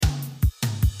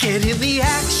Get in the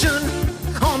action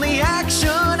on the Action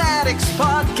Addicts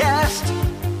podcast.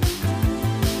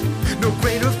 No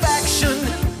greater faction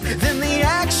than the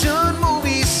action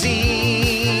movie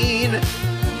scene.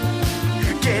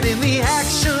 Get in the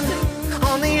action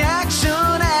on the Action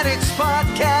Addicts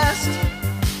podcast.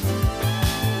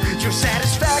 Your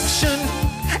satisfaction,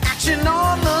 action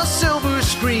on the silver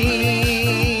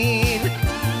screen.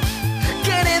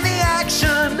 Get in the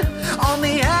action on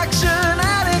the Action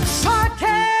Addicts podcast.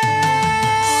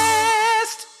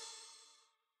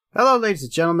 Hello, ladies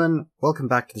and gentlemen. Welcome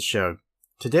back to the show.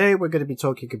 Today we're going to be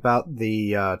talking about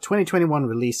the 2021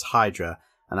 release Hydra,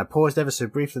 and I paused ever so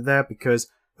briefly there because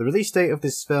the release date of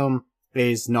this film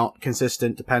is not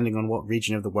consistent depending on what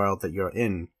region of the world that you're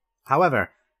in.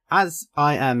 However, as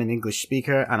I am an English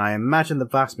speaker, and I imagine the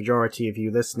vast majority of you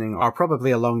listening are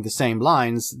probably along the same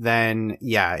lines, then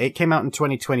yeah, it came out in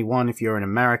 2021 if you're in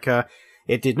America.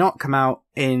 It did not come out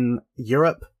in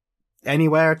Europe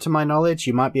anywhere to my knowledge.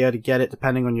 You might be able to get it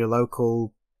depending on your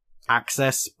local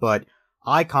access, but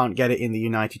I can't get it in the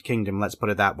United Kingdom, let's put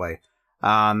it that way.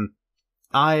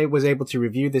 I was able to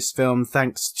review this film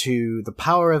thanks to the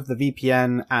power of the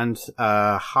VPN and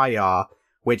Hydra,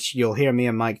 which you'll hear me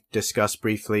and Mike discuss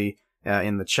briefly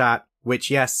in the chat, which,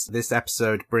 yes, this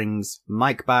episode brings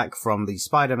Mike back from the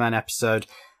Spider-Man episode,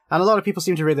 and a lot of people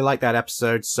seem to really like that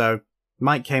episode, so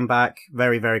Mike came back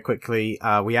very, very quickly.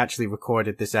 We actually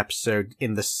recorded this episode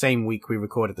in the same week we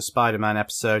recorded the Spider-Man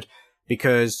episode,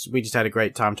 because we just had a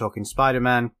great time talking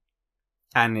Spider-Man,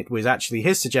 and it was actually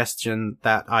his suggestion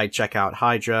that I check out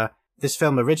Hydra. This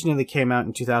film originally came out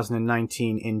in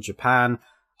 2019 in Japan.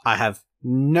 I have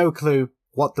no clue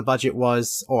what the budget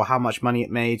was or how much money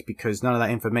it made, because none of that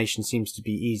information seems to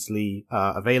be easily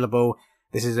available.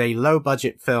 This is a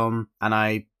low-budget film, and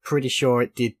I'm pretty sure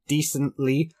it did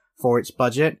decently for its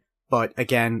budget, but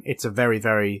again, it's a very,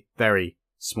 very, very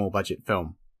small-budget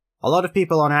film. A lot of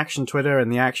people on Action Twitter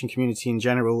and the action community in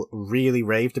general really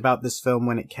raved about this film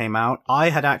when it came out. I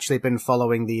had actually been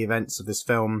following the events of this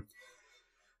film,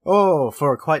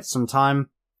 for quite some time.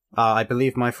 I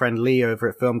believe my friend Lee over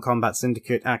at Film Combat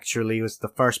Syndicate actually was the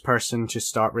first person to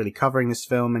start really covering this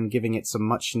film and giving it some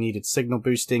much needed signal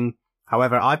boosting.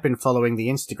 However, I've been following the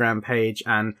Instagram page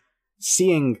and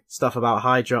seeing stuff about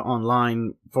Hydra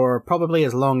online for probably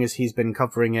as long as he's been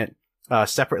covering it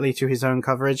separately to his own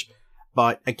coverage.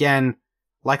 But again,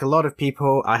 like a lot of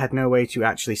people, I had no way to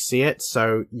actually see it,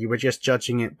 so you were just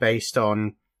judging it based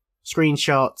on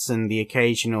screenshots and the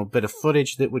occasional bit of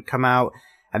footage that would come out.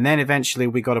 And then eventually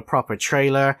we got a proper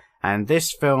trailer, and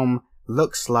this film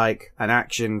looks like an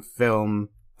action film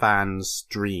fan's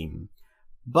dream.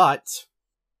 But,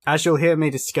 as you'll hear me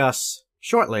discuss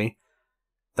shortly,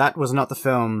 that was not the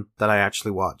film that I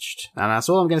actually watched. And that's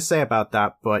all I'm going to say about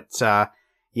that, but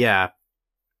yeah.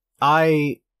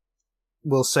 I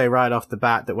will say right off the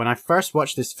bat that when I first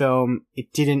watched this film,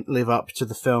 it didn't live up to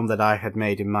the film that I had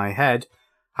made in my head.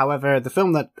 However, the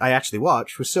film that I actually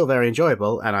watched was still very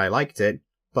enjoyable, and I liked it.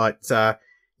 But,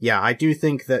 yeah, I do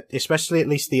think that, especially at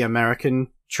least the American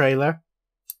trailer,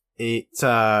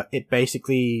 it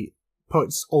basically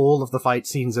puts all of the fight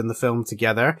scenes in the film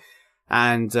together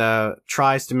and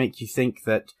tries to make you think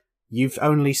that you've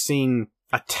only seen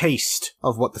a taste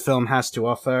of what the film has to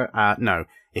offer. No,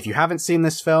 if you haven't seen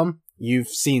this film, you've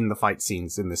seen the fight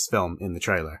scenes in this film in the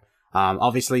trailer.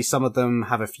 Obviously, some of them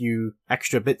have a few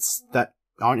extra bits that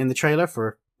aren't in the trailer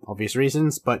for obvious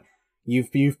reasons, but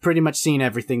you've pretty much seen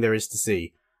everything there is to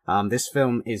see. This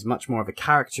film is much more of a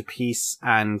character piece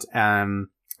and an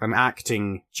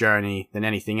acting journey than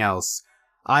anything else.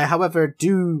 I, however,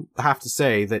 do have to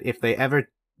say that if they ever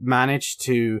manage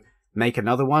to make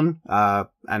another one,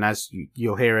 and as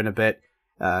you'll hear in a bit,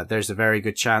 there's a very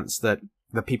good chance that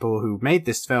the people who made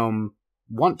this film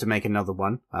want to make another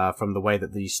one, from the way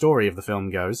that the story of the film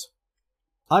goes,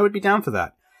 I would be down for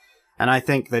that. And I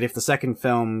think that if the second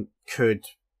film could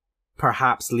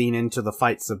perhaps lean into the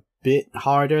fights a bit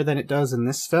harder than it does in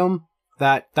this film,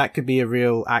 that could be a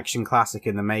real action classic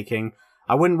in the making.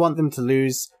 I wouldn't want them to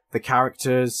lose the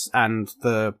characters, and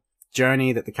the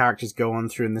journey that the characters go on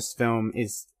through in this film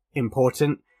is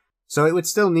important. So it would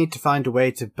still need to find a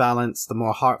way to balance the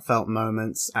more heartfelt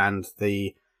moments and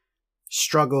the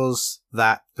struggles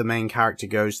that the main character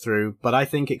goes through, but I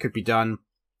think it could be done.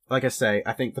 Like I say,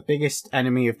 I think the biggest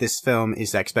enemy of this film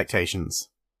is expectations.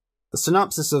 The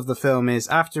synopsis of the film is,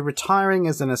 after retiring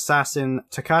as an assassin,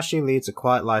 Takashi leads a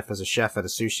quiet life as a chef at a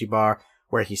sushi bar,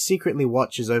 where he secretly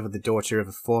watches over the daughter of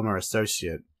a former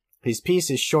associate. His peace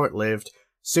is short-lived.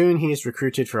 Soon he is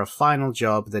recruited for a final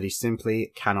job that he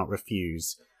simply cannot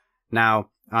refuse. Now,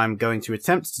 I'm going to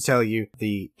attempt to tell you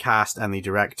the cast and the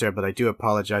director, but I do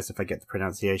apologize if I get the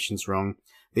pronunciations wrong.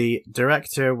 The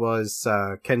director was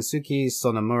Kensuke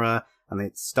Sonomura, and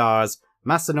it stars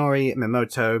Masanori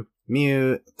Mimoto,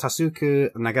 Miyu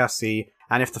Tasuku Nagase,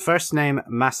 and if the first name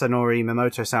Masanori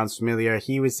Mimoto sounds familiar,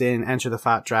 he was in Enter the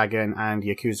Fat Dragon and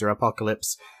Yakuza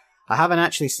Apocalypse. I haven't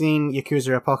actually seen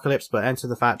Yakuza Apocalypse, but Enter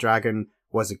the Fat Dragon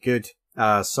was a good,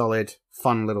 solid,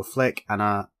 fun little flick, and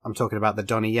I'm talking about the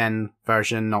Donnie Yen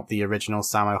version, not the original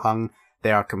Sammo Hung.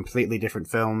 They are completely different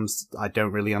films. I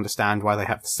don't really understand why they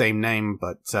have the same name,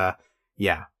 but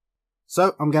yeah.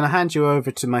 So I'm going to hand you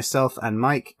over to myself and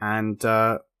Mike, and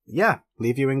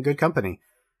leave you in good company.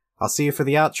 I'll see you for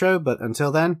the outro, but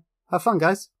until then, have fun,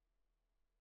 guys.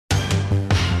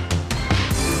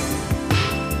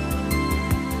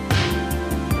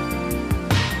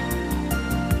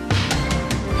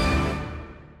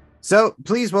 So,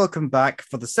 please welcome back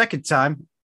for the second time,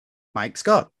 Mike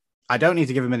Scott. I don't need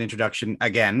to give him an introduction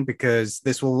again, because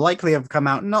this will likely have come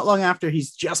out not long after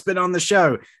he's just been on the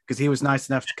show, because he was nice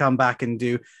enough to come back and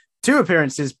do 2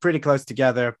 appearances pretty close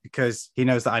together, because he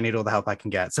knows that I need all the help I can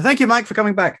get. So thank you, Mike, for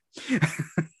coming back. No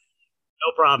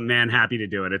problem, man. Happy to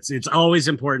do it. It's always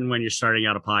important when you're starting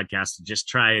out a podcast to just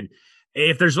try and,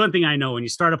 if there's one thing I know, when you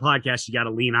start a podcast, you got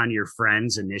to lean on your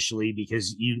friends initially,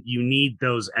 because you need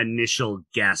those initial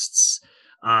guests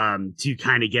to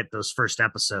kind of get those first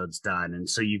episodes done. And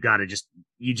so you got to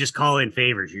just call in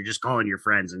favors. You're just calling your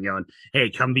friends and going,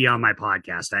 hey, come be on my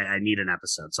podcast. I need an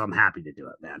episode. So I'm happy to do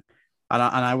it, man. And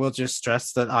I will just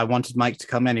stress that I wanted Mike to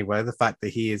come anyway. The fact that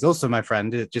he is also my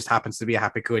friend, it just happens to be a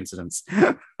happy coincidence.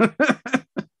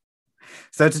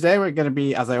 So today we're going to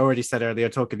be, as I already said earlier,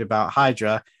 talking about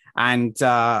Hydra. And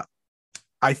I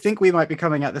think we might be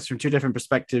coming at this from 2 different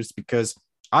perspectives, because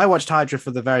I watched Hydra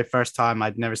for the very first time.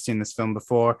 I'd never seen this film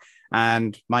before.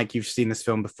 And Mike, you've seen this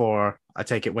film before, I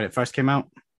take it, when it first came out?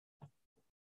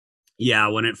 Yeah,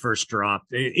 when it first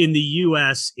dropped. In the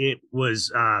US, it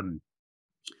was...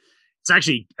 it's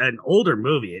actually an older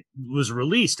movie. It was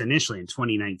released initially in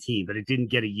 2019, but it didn't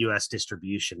get a U.S.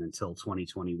 distribution until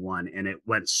 2021, and it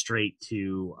went straight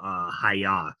to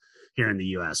Hydra here in the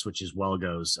U.S., which is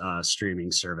Welgo's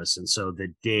streaming service. And so the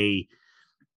day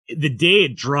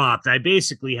it dropped, I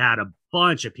basically had a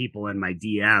bunch of people in my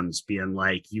DMs being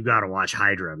like, "You got to watch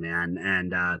Hydra, man!"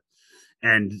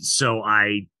 And so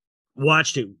I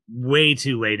watched it way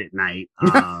too late at night,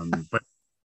 but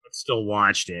still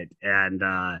watched it, and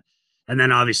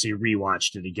then obviously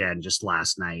rewatched it again just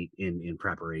last night in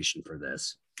preparation for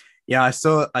this. Yeah, I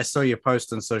saw your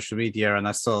post on social media, and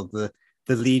I saw the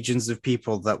legions of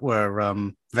people that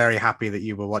were very happy that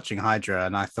you were watching Hydra,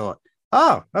 and I thought,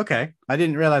 oh, okay. I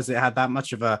didn't realize it had that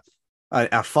much of a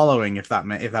following, if that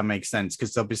makes sense,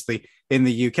 because obviously in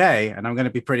the UK, and I'm going to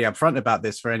be pretty upfront about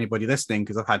this for anybody listening,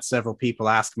 because I've had several people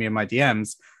ask me in my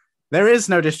DMs, there is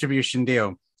no distribution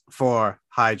deal for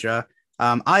Hydra.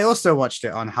 I also watched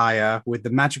it on Haya with the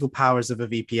magical powers of a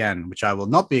VPN, which I will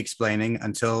not be explaining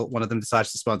until one of them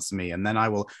decides to sponsor me, and then I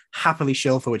will happily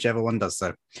shill for whichever one does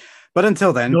so. But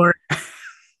until then, Nord,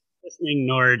 listening,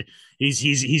 Nord,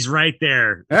 he's right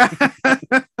there.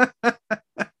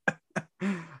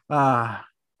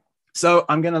 So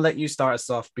I'm going to let you start us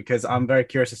off, because I'm very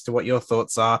curious as to what your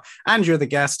thoughts are, and you're the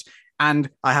guest, and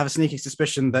I have a sneaking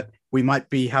suspicion that we might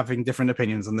be having different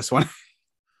opinions on this one.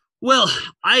 Well,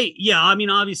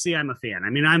 obviously I'm a fan. I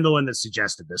mean, I'm the one that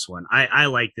suggested this one. I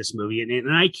like this movie,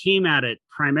 and I came at it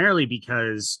primarily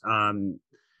because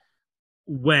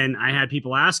when I had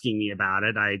people asking me about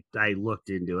it, I looked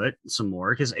into it some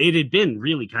more, because it had been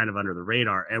really kind of under the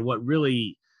radar. And what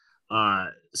really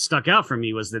stuck out for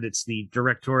me was that it's the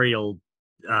directorial,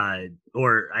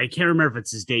 or I can't remember if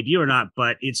it's his debut or not,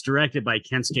 but it's directed by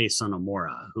Kensuke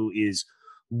Sonomura, who is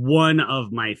one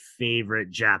of my favorite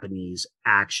Japanese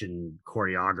action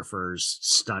choreographers,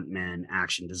 stuntmen,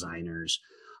 action designers.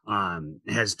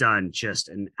 Has done just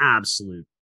an absolute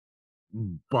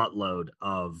buttload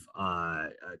of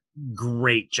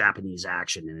great Japanese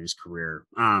action in his career.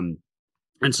 And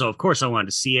so of course I wanted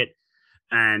to see it.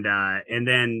 And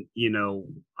then,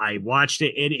 I watched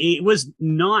it, and it was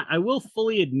not, I will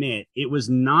fully admit, it was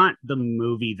not the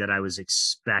movie that I was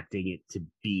expecting it to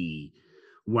be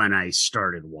when I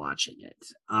started watching it.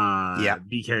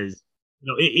 Because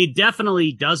it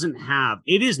definitely doesn't have,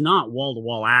 it is not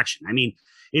wall-to-wall action. I mean,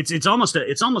 it's almost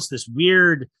this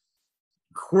weird,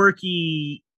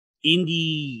 quirky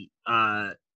indie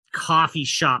coffee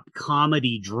shop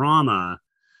comedy drama,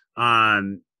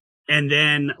 and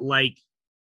then like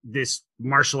this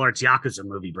martial arts Yakuza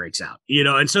movie breaks out,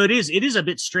 and so it is a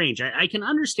bit strange. I can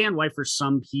understand why for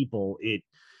some people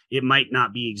it might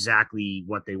not be exactly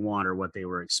what they want or what they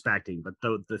were expecting. But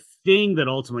the thing that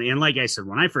ultimately, and like I said,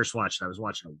 when I first watched it, I was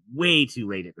watching it way too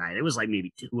late at night. It was like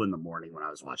maybe 2 a.m. when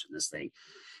I was watching this thing.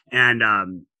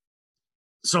 And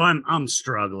so I'm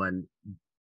struggling.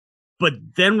 But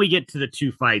then we get to the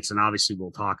two fights, and obviously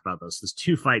we'll talk about those. There's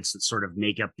two fights that sort of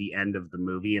make up the end of the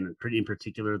movie, and in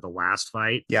particular, the last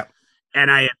fight. Yeah.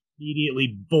 And I immediately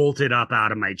bolted up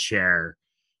out of my chair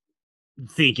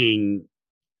thinking,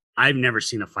 I've never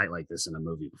seen a fight like this in a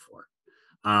movie before.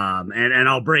 And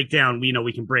I'll break down,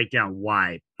 we can break down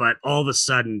why, but all of a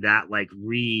sudden that like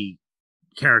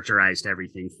re-characterized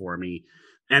everything for me.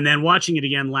 And then watching it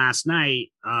again last night,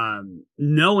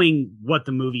 knowing what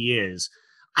the movie is,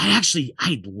 I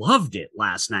loved it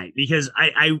last night because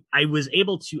I was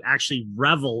able to actually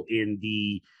revel in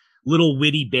the little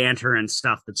witty banter and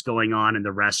stuff that's going on in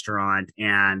the restaurant,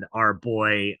 and our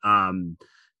boy,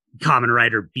 Common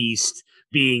Rider Beast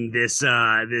being this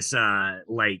lovelorn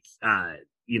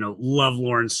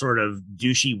sort of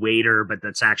douchey waiter, but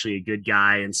that's actually a good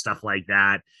guy and stuff like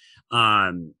that. So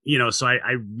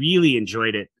I really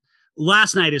enjoyed it.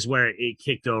 Last night is where it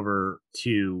kicked over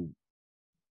to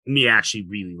me actually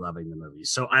really loving the movie.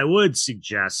 So I would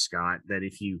suggest, Scott, that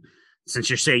since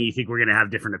you're saying you think we're going to have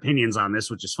different opinions on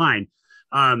this, which is fine,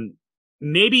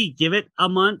 maybe give it a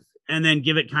month and then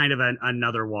give it kind of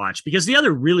another watch. Because the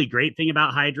other really great thing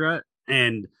about Hydra,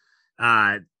 and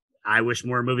I wish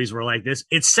more movies were like this,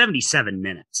 it's 77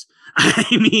 minutes. I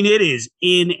mean, it is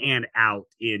in and out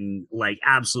in like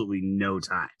absolutely no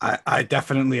time. I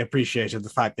definitely appreciated the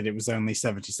fact that it was only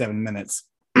 77 minutes.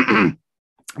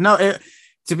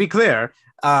 To be clear,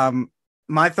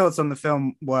 my thoughts on the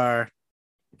film were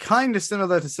kind of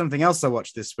similar to something else I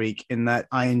watched this week in that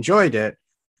I enjoyed it,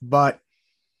 but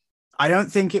I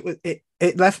don't think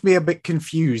it left me a bit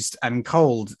confused and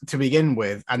cold to begin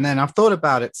with. And then I've thought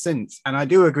about it since, and I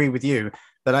do agree with you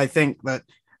that I think that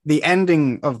the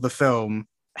ending of the film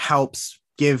helps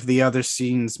give the other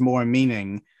scenes more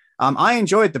meaning. I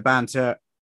enjoyed the banter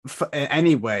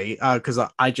anyway, because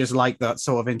I just like that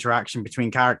sort of interaction between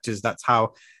characters. That's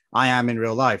how I am in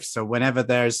real life. So whenever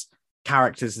there's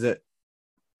characters that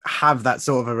have that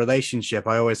sort of a relationship,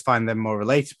 I always find them more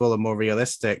relatable and more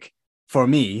realistic for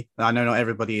me. I know not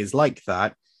everybody is like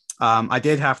that. I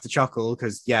did have to chuckle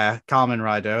because, Kamen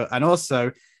Rider. And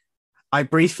also, I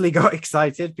briefly got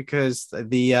excited because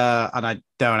and I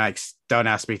don't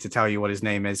ask me to tell you what his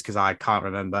name is because I can't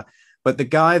remember. But the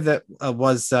guy that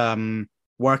was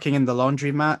working in the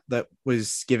laundromat that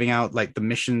was giving out like the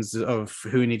missions of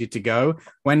who needed to go,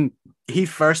 when he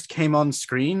first came on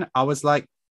screen, I was like,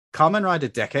 Kamen Rider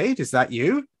Decade, is that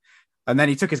you? And then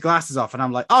he took his glasses off and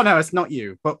I'm like, oh no, it's not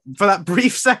you. But for that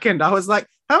brief second, I was like,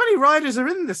 how many riders are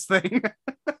in this thing?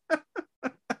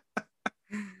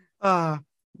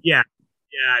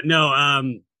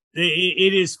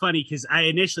 It is funny because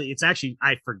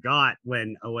I forgot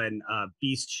when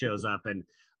Beast shows up, and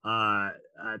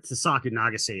Tasaku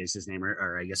Nagase is his name,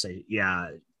 or I guess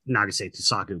Nagase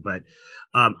Tasaku. But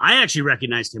I actually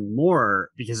recognized him more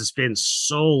because it's been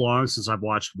so long since I've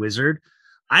watched Wizard.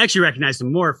 I actually recognized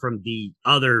him more from the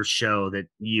other show that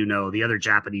the other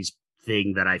Japanese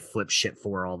thing that I flip shit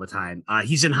for all the time.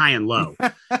 He's in High and Low,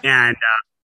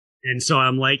 and so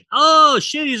I'm like, oh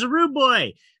shit, he's a rude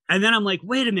boy. And then I'm like,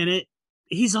 wait a minute,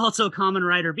 he's also Kamen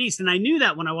Rider Beast. And I knew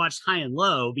that when I watched High and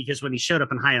Low, because when he showed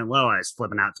up in High and Low, I was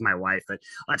flipping out to my wife that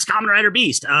it's Kamen Rider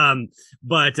Beast.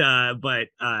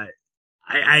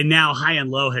 I now High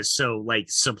and Low has so like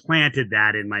supplanted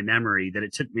that in my memory that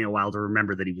it took me a while to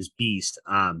remember that he was Beast.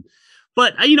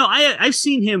 But I've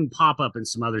seen him pop up in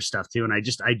some other stuff too, and I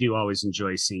do always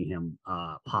enjoy seeing him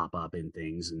pop up in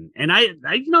things, and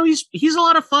he's a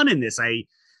lot of fun in this.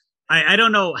 I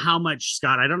don't know how much,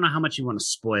 Scott. I don't know how much you want to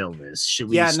spoil this. Should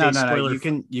we? Yeah, no.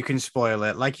 You can spoil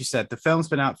it. Like you said, the film's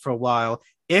been out for a while.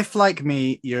 If, like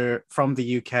me, you're from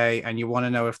the UK and you want to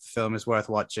know if the film is worth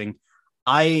watching,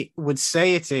 I would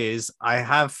say it is. I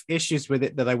have issues with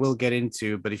it that I will get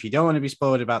into, but if you don't want to be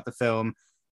spoiled about the film,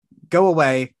 go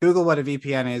away, Google what a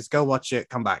VPN is, go watch it,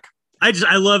 come back.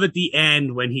 I love at the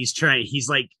end when he's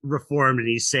like reformed and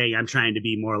he's saying, I'm trying to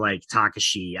be more like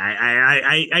Takashi.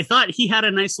 I thought he had a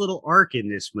nice little arc in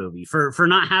this movie for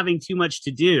not having too much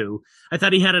to do. I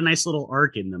thought he had a nice little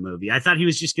arc in the movie. I thought he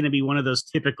was just going to be one of those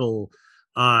typical,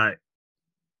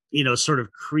 sort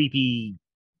of creepy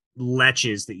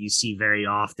leches that you see very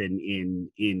often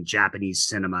in Japanese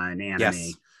cinema and anime.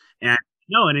 Yes. And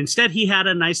no, and instead he had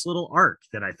a nice little arc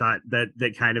that I thought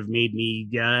that kind of made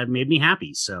me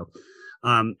happy. So,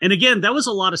 and again, that was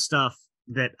a lot of stuff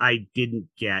that I didn't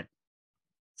get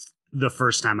the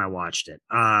first time I watched it,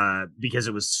 because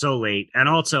it was so late. And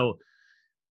also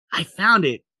I found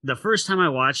it the first time I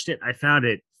watched it, I found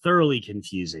it thoroughly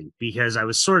confusing because I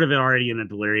was sort of already in a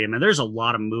delirium and there's a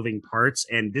lot of moving parts.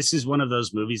 And this is one of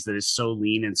those movies that is so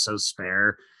lean and so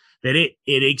spare that it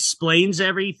explains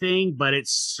everything, but it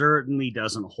certainly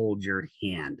doesn't hold your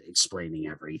hand explaining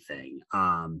everything.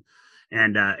 And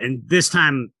this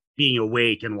time being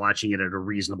awake and watching it at a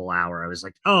reasonable hour, I was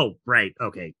like, oh, right,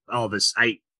 okay, all this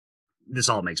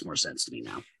all makes more sense to me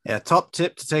now. Yeah, top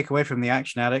tip to take away from the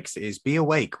action addicts is be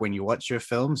awake when you watch your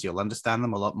films. You'll understand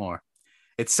them a lot more.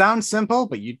 It sounds simple,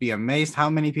 but you'd be amazed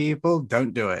how many people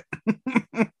don't do it.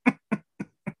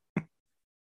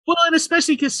 Well, and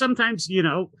especially because sometimes,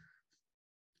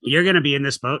 you're going to be in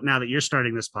this boat now that you're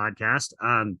starting this podcast.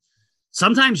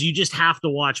 Sometimes you just have to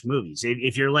watch movies.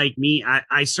 If you're like me,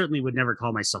 I certainly would never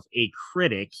call myself a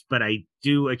critic, but I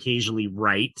do occasionally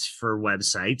write for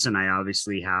websites and I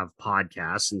obviously have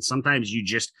podcasts. And sometimes you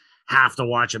just have to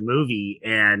watch a movie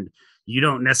and you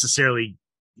don't necessarily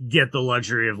get the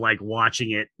luxury of like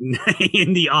watching it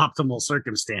in the optimal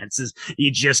circumstances. You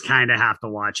just kind of have to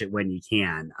watch it when you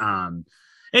can.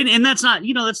 And that's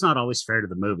not always fair to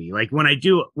the movie. Like when I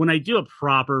do a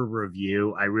proper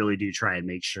review, I really do try and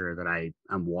make sure that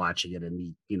I'm watching it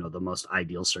in the most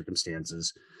ideal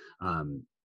circumstances,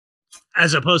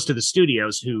 as opposed to the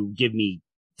studios who give me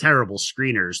terrible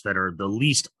screeners that are the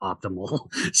least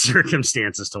optimal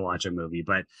circumstances to watch a movie.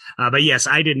 But yes,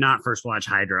 I did not first watch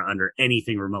Hydra under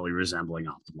anything remotely resembling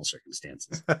optimal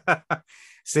circumstances.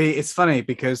 See, it's funny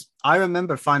because I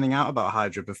remember finding out about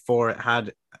Hydra before it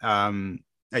had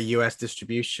a US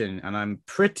distribution, and I'm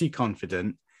pretty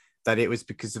confident that it was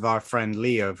because of our friend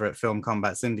Lee over at Film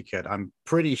Combat Syndicate. I'm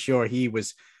pretty sure he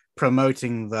was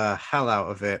promoting the hell out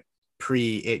of it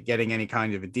pre it getting any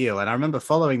kind of a deal. And I remember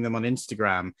following them on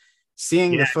Instagram,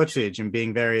 seeing the footage and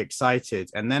being very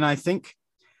excited. And then I think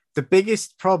the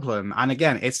biggest problem, and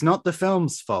again, it's not the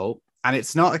film's fault, and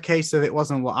it's not a case of it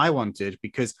wasn't what I wanted,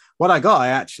 because what I got, I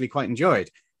actually quite enjoyed.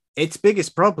 Its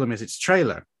biggest problem is its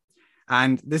trailer.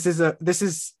 And this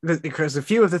is because a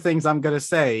few of the things I'm going to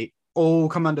say all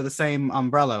come under the same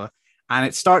umbrella. And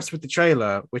it starts with the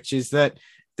trailer, which is that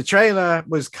the trailer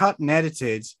was cut and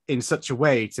edited in such a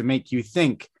way to make you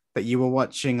think that you were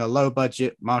watching a low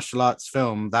budget martial arts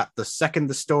film, that the second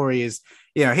the story is,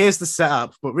 here's the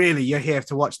setup, but really you're here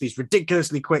to watch these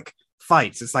ridiculously quick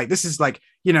fights. It's like, this is like,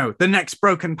 the next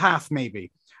Broken Path,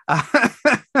 maybe.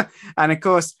 And of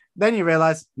course, then you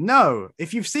realize, no,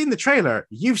 if you've seen the trailer,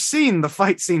 you've seen the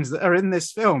fight scenes that are in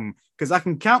this film, because I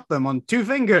can count them on two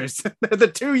fingers. They're the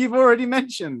two you've already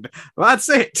mentioned. Well, that's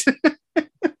it.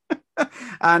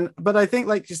 But I think,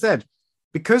 like you said,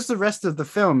 because the rest of the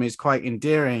film is quite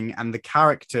endearing and the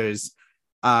characters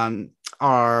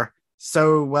are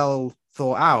so well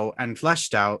thought out and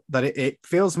fleshed out, that it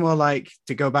feels more like,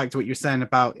 to go back to what you're saying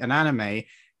about an anime,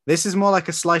 this is more like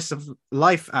a slice of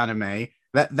life anime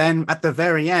that then at the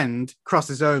very end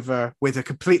crosses over with a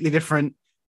completely different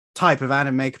type of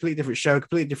anime, completely different show,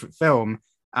 completely different film.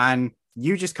 And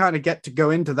you just kind of get to go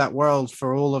into that world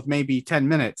for all of maybe 10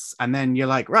 minutes. And then you're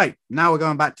like, right, now we're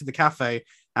going back to the cafe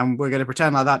and we're going to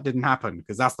pretend like that didn't happen,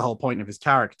 because that's the whole point of his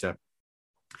character.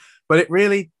 But it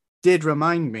really did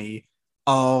remind me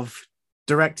of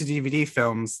direct-to-DVD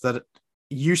films that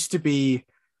used to be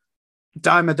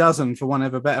dime a dozen, for want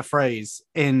of a better phrase,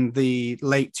 in the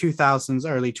late 2000s,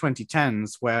 early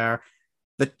 2010s, where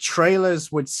the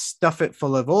trailers would stuff it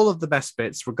full of all of the best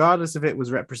bits, regardless if it was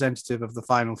representative of the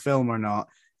final film or not.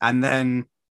 And then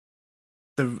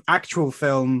the actual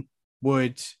film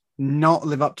would not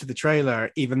live up to the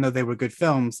trailer, even though they were good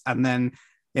films. And then,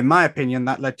 in my opinion,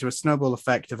 that led to a snowball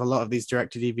effect of a lot of these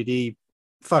direct-to-DVD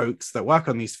folks that work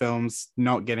on these films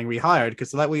not getting rehired,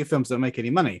 because they're like, well, your films don't make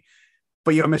any money,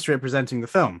 but you're misrepresenting the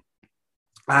film.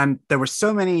 And there were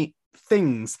so many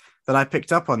things that I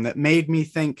picked up on that made me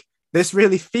think this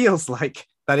really feels like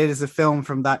that it is a film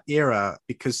from that era,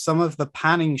 because some of the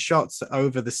panning shots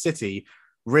over the city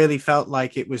really felt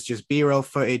like it was just B-roll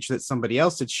footage that somebody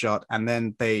else had shot, and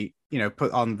then they,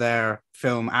 put on their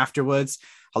film afterwards.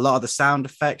 A lot of the sound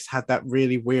effects had that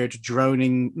really weird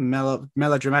droning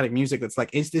melodramatic music that's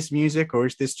like, is this music or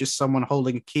is this just someone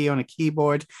holding a key on a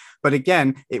keyboard? But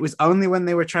again, it was only when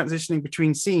they were transitioning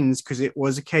between scenes, because it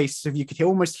was a case of you could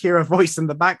almost hear a voice in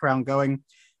the background going,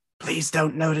 please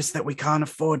don't notice that we can't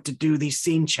afford to do these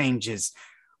scene changes.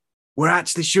 We're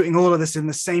actually shooting all of this in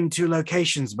the same two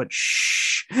locations, but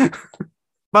shh.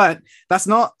 But that's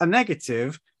not a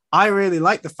negative. I really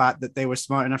like the fact that they were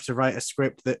smart enough to write a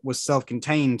script that was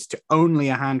self-contained to only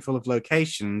a handful of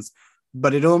locations,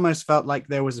 but it almost felt like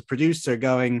there was a producer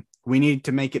going, we need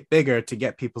to make it bigger to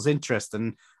get people's interest.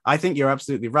 And I think you're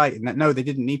absolutely right in that, no, they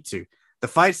didn't need to. The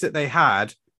fights that they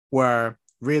had were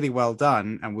really well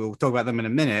done, and we'll talk about them in a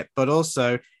minute. But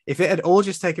also, if it had all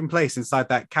just taken place inside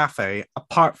that cafe,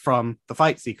 apart from the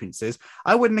fight sequences,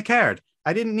 I wouldn't have cared.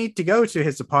 I didn't need to go to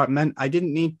his apartment. I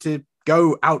didn't need to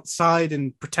go outside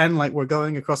and pretend like we're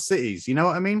going across cities. You know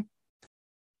what I mean?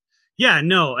 Yeah,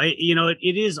 no,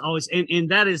 it is always, and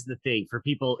that is the thing for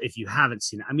people. If you haven't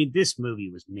seen it, I mean, this movie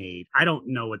was made, I don't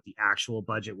know what the actual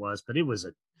budget was, but it was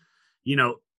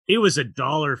it was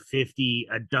 $1.50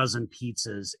 a dozen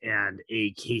pizzas and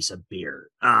a case of beer,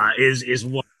 is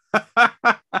what,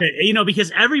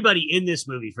 because everybody in this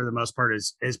movie for the most part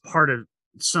is part of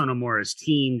Sonomura's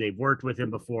team. They've worked with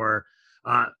him before.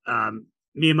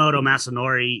 Miyamoto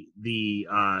Masanori, the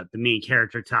main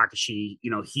character Takashi,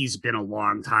 he's been a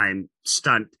long time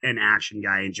stunt and action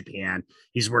guy in Japan.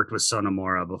 He's worked with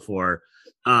Sonomura before,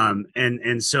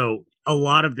 and so a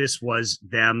lot of this was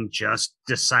them just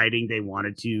deciding they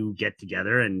wanted to get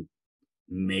together and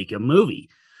make a movie.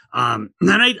 And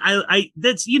I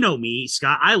that's me,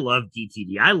 Scott. I love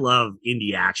DTD. I love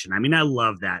indie action. I mean, I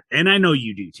love that, and I know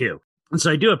you do too. And so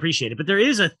I do appreciate it, but there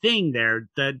is a thing there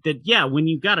that yeah, when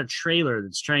you've got a trailer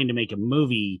that's trying to make a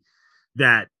movie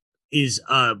that is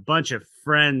a bunch of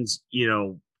friends,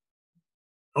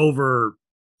 over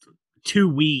 2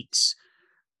 weeks,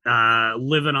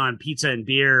 living on pizza and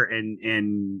beer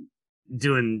and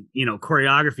doing,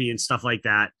 choreography and stuff like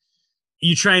that,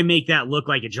 you try and make that look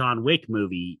like a John Wick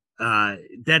movie.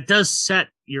 That does set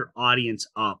your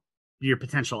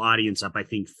potential audience up, I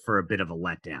think, for a bit of a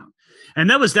letdown. And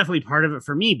that was definitely part of it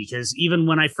for me, because even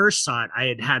when I first saw it,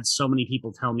 I had so many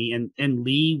people tell me, and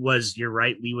you're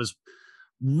right, Lee was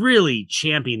really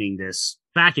championing this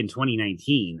back in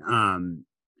 2019.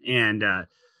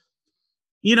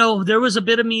 There was a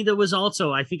bit of me that was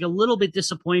also, I think, a little bit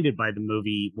disappointed by the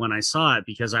movie when I saw it,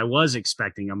 because I was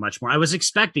expecting I was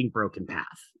expecting Broken Path.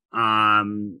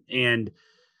 And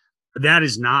that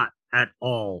is not at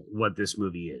all what this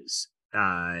movie is,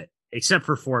 except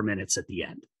for 4 minutes at the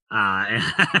end.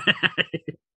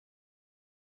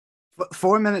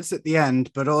 4 minutes at the end,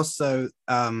 but also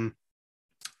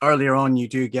earlier on, you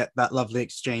do get that lovely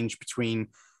exchange between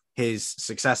his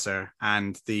successor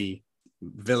and the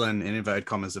villain, in inverted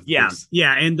commas, of this.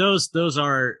 Yeah, and those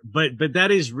are, but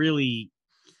that is really,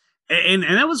 and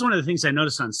that was one of the things I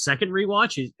noticed on second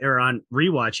rewatch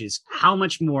is how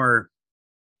much more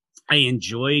I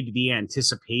enjoyed the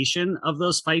anticipation of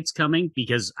those fights coming,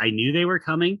 because I knew they were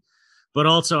coming, but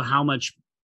also how much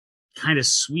kind of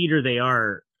sweeter they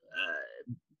are.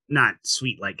 Not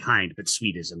sweet like kind, but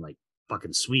sweet as in like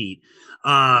fucking sweet.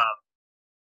 There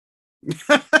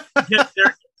isn't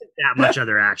that much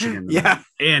other action in the movie.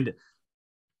 And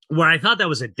where I thought that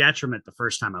was a detriment the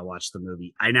first time I watched the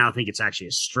movie, I now think it's actually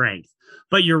a strength.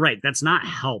 But you're right, that's not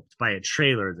helped by a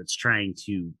trailer that's trying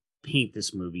to paint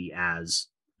this movie as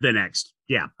the next,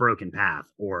 Broken Path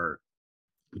or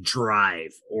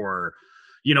Drive, or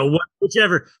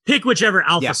whichever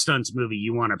Alpha Stunts movie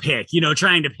you want to pick,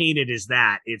 trying to paint it as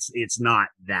that. It's not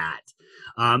that.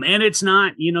 And it's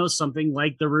not, something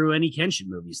like the Rurouni Kenshin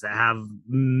movies that have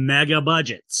mega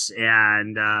budgets,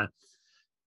 and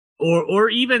or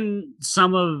even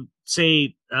some of,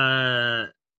 say, Taksaka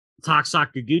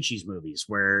Gucci's movies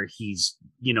where he's,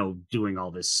 doing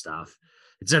all this stuff.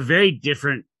 It's a very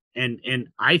different and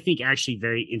I think actually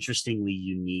very interestingly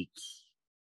unique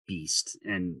beast,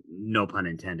 and no pun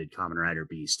intended, Kamen Rider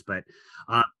beast. But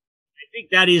I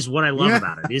think that is what I love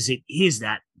about it. It is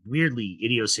that weirdly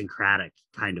idiosyncratic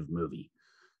kind of movie.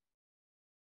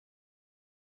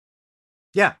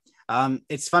 Yeah.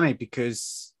 It's funny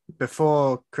because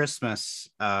before Christmas,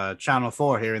 Channel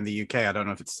 4 here in the UK, I don't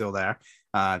know if it's still there.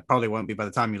 Probably won't be by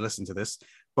the time you listen to this.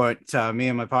 But me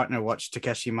and my partner watched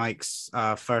Takeshi Mike's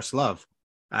First Love.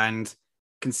 And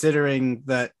considering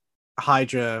that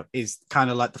Hydra is kind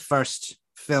of like the first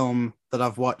film that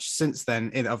I've watched since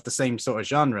then of the same sort of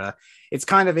genre, it's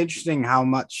kind of interesting how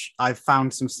much I've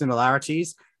found some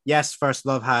similarities. Yes, First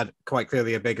Love had quite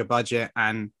clearly a bigger budget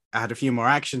and had a few more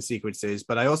action sequences,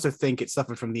 but I also think it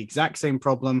suffered from the exact same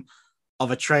problem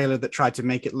of a trailer that tried to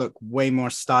make it look way more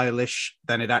stylish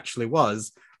than it actually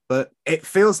was. But it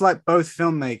feels like both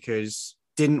filmmakers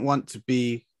didn't want to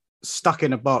be stuck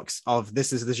in a box of,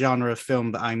 this is the genre of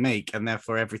film that I make, and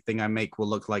therefore everything I make will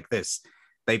look like this.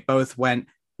 They both went,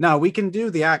 no, we can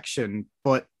do the action,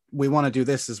 but we want to do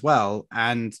this as well.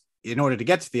 And in order to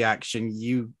get to the action,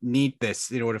 you need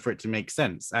this in order for it to make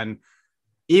sense. And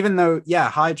even though,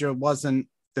 Hydra wasn't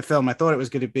the film I thought it was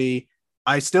going to be,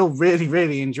 I still really,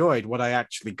 really enjoyed what I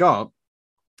actually got.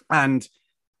 And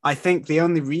I think the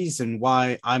only reason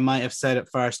why I might have said at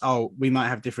first, oh, we might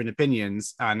have different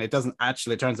opinions, and it doesn't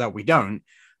actually, it turns out we don't.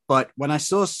 But when I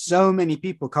saw so many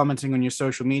people commenting on your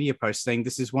social media posts saying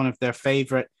this is one of their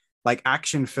favorite like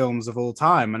action films of all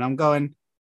time, and I'm going,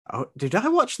 oh, did I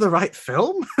watch the right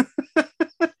film?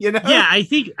 You know? Yeah, I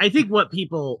think what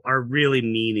people are really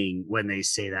meaning when they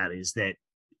say that is that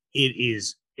it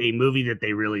is a movie that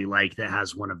they really like that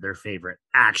has one of their favorite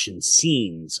action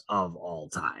scenes of all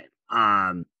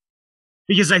time.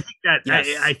 Because I think that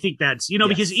Yes. I think that's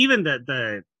because even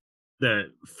the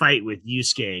fight with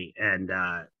Yusuke and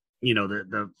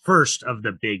the first of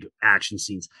the big action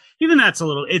scenes, even that's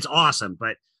it's awesome,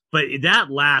 but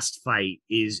that last fight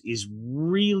is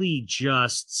really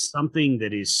just something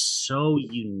that is so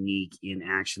unique in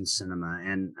action cinema.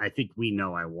 And I think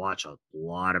I watch a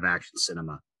lot of action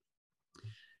cinema.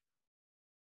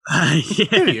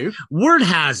 Do you? Word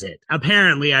has it,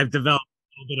 apparently I've developed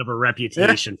a little bit of a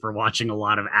reputation for watching a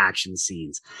lot of action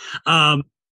scenes. One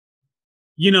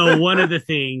of the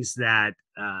things that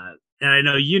and I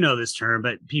know you know this term,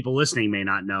 but people listening may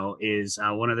not know, is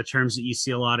one of the terms that you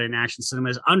see a lot in action cinema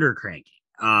is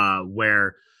undercranking,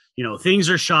 where, things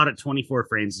are shot at 24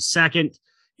 frames a second.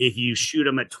 If you shoot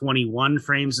them at 21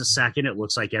 frames a second, it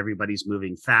looks like everybody's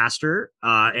moving faster.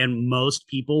 And most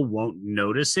people won't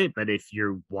notice it. But if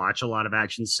you watch a lot of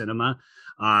action cinema,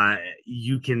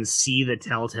 you can see the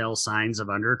telltale signs of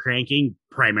undercranking,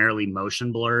 primarily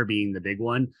motion blur being the big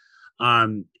one.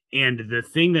 And the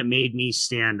thing that made me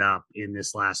stand up in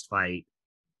this last fight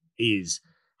is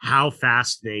how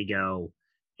fast they go,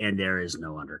 and there is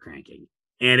no undercranking.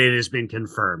 And it has been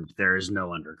confirmed there is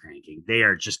no undercranking. They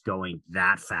are just going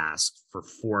that fast for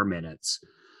 4 minutes.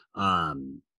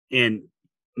 And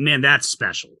man, that's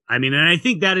special. I mean, and I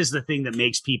think that is the thing that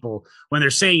makes people, when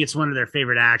they're saying it's one of their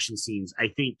favorite action scenes, I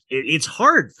think it's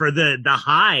hard for the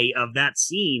high of that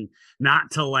scene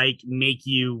not to like make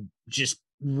you just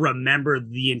remember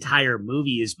the entire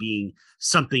movie as being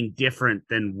something different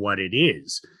than what it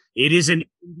is. It is an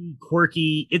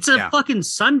quirky, it's a fucking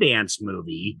Sundance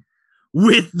movie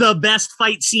with the best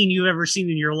fight scene you've ever seen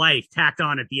in your life tacked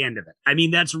on at the end of it. I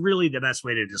mean, that's really the best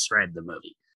way to describe the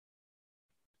movie.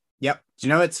 Yep. Do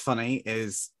you know what's funny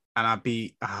is, and I'd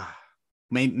be,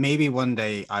 maybe one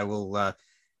day I will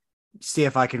see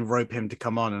if I can rope him to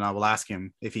come on and I will ask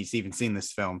him if he's even seen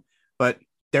this film. But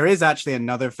there is actually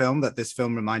another film that this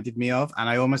film reminded me of, and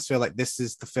I almost feel like this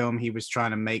is the film he was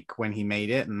trying to make when he made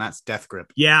it, and that's Death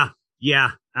Grip. Yeah,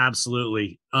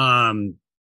 absolutely. A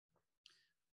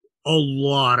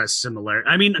lot of similar.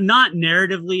 I mean, not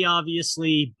narratively,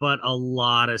 obviously, but a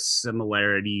lot of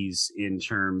similarities in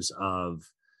terms of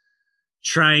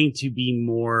trying to be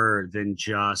more than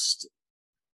just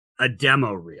a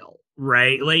demo reel,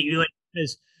 right? Like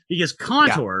because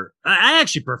Contour, I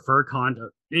actually prefer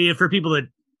Contour. For people that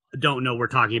don't know, we're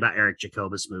talking about Eric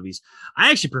Jacobus movies.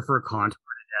 I actually prefer Contour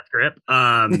to Death Grip.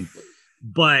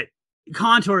 But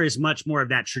Contour is much more of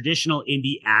that traditional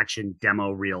indie action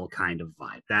demo reel kind of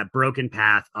vibe, that Broken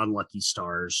Path, Unlucky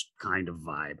Stars kind of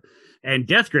vibe. And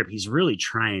Death Grip, he's really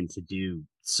trying to do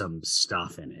some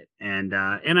stuff in it. And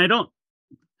I don't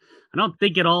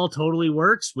think it all totally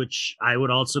works, which I would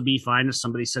also be fine if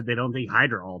somebody said they don't think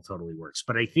Hydra all totally works.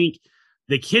 But I think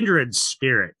the kindred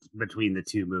spirit between the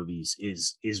two movies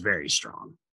is very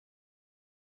strong.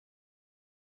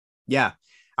 Yeah.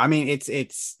 I mean,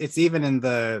 it's even in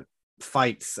the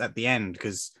fights at the end,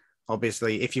 because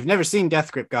obviously if you've never seen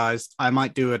Death Grip, guys, I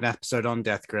might do an episode on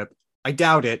Death Grip. I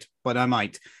doubt it, but I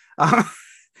might.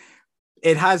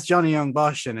 It has Johnny Young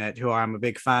Bosch in it, who I'm a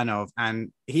big fan of,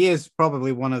 and he is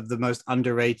probably one of the most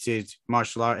underrated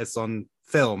martial artists on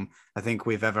film I think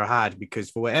we've ever had,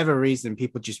 because for whatever reason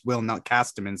people just will not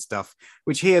cast him in stuff,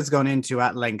 which he has gone into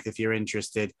at length if you're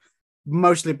interested,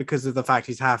 mostly because of the fact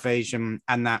he's half Asian,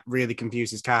 and that really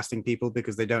confuses casting people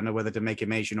because they don't know whether to make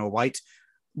him Asian or white,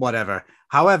 whatever.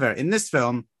 However, in this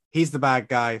film, he's the bad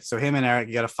guy, so him and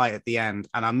Eric got a fight at the end,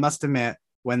 and I must admit,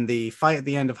 when the fight at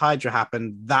the end of Hydra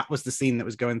happened, that was the scene that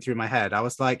was going through my head. I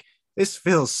was like, this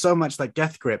feels so much like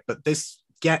Death Grip, but this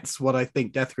gets what I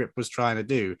think Death Grip was trying to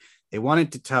do. They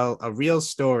wanted to tell a real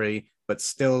story, but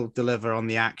still deliver on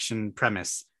the action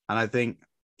premise. And I think,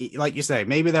 like you say,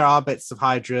 maybe there are bits of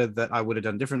Hydra that I would have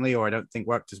done differently or I don't think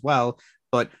worked as well.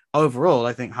 But overall,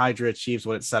 I think Hydra achieves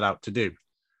what it set out to do.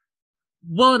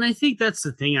 Well, and I think that's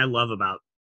the thing I love about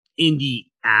indie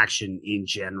action in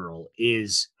general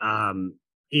is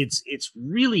it's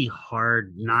really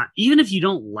hard not, even if you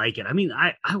don't like it. I mean,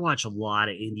 I watch a lot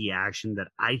of indie action that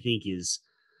I think is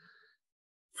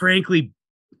frankly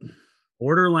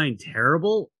borderline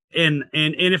terrible. And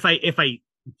if I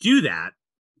do that,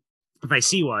 if I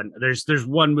see one, there's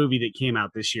one movie that came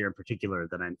out this year in particular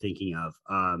that I'm thinking of.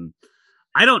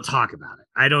 I don't talk about it.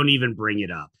 I don't even bring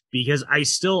it up because I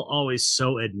still always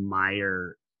so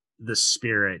admire the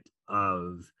spirit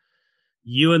of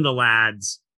you and the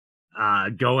lads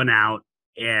going out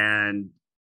and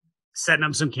setting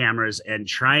up some cameras and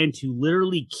trying to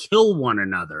literally kill one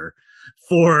another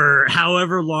for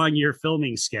however long your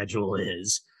filming schedule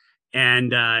is.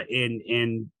 And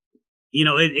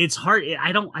it's hard.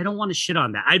 I don't want to shit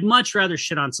on that. I'd much rather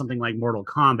shit on something like Mortal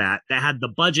Kombat that had the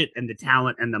budget and the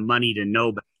talent and the money to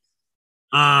know better.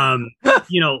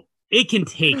 It can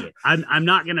take it. I'm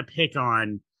not gonna pick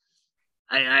on.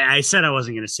 I said I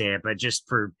wasn't gonna say it, but just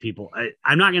for people,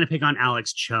 I'm not gonna pick on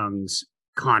Alex Chung's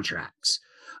contracts.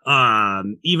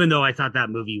 Even though I thought that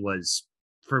movie was,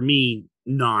 for me,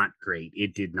 not great.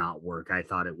 It did not work. I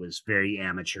thought it was very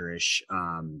amateurish.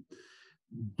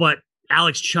 But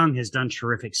Alex Chung has done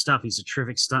terrific stuff. He's a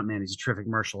terrific stuntman. He's a terrific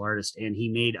martial artist, and he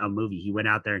made a movie. He went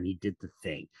out there and he did the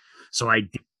thing. So I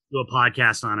did do a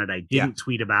podcast on it. I didn't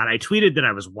tweet about it. I tweeted that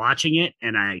I was watching it,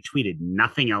 and I tweeted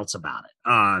nothing else about it.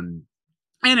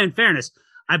 And in fairness,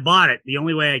 I bought it. The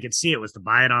only way I could see it was to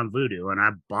buy it on Vudu, and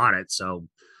I bought it. So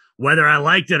whether I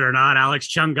liked it or not, Alex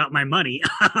Chung got my money.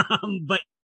 But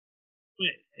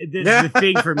the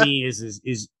thing for me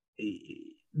is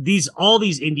all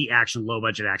these indie action, low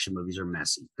budget action movies are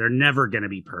messy. They're never going to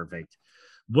be perfect.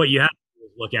 What you have to do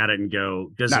is look at it and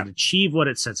go, does it achieve what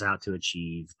it sets out to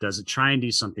achieve? Does it try and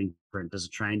do something different? Does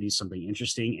it try and do something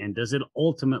interesting? And does it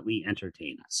ultimately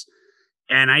entertain us?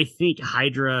 And I think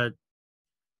Hydra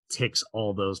ticks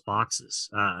all those boxes.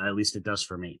 At least it does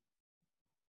for me.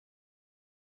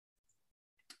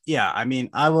 Yeah, I mean,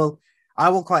 I will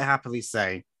quite happily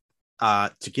say,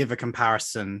 to give a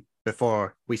comparison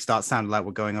before we start sounding like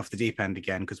we're going off the deep end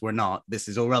again, because we're not. This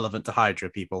is all relevant to Hydra,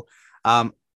 people.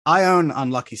 I own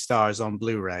Unlucky Stars on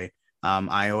Blu-ray.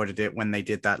 I ordered it when they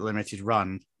did that limited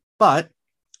run, but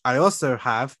I also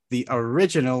have the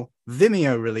original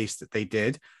Vimeo release that they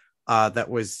did. That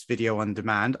was video on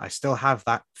demand. I still have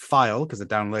that file because I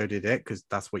downloaded it, because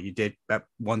that's what you did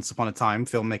once upon a time.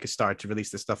 Filmmakers started to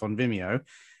release this stuff on Vimeo,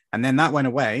 and then that went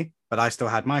away, but I still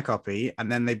had my copy. And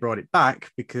then they brought it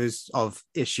back because of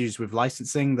issues with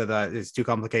licensing that is too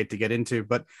complicated to get into,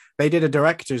 but they did a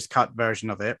director's cut version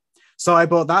of it. So I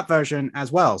bought that version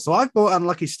as well. So I've bought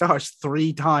Unlucky Stars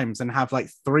 3 times and have like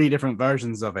 3 different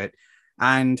versions of it.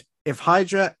 And if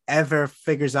Hydra ever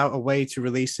figures out a way to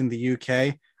release in the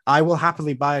UK, I will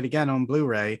happily buy it again on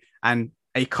Blu-ray, and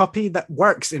a copy that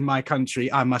works in my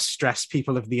country. I must stress,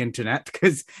 people of the internet,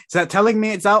 because telling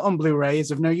me it's out on Blu-ray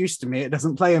is of no use to me. It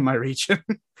doesn't play in my region.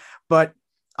 But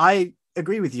I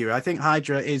agree with you. I think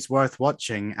Hydra is worth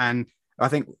watching, and I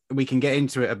think we can get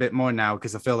into it a bit more now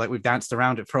because I feel like we've danced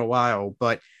around it for a while.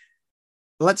 But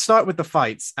let's start with the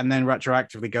fights and then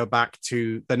retroactively go back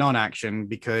to the non-action,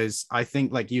 because I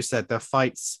think, like you said, the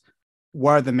fights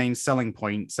were the main selling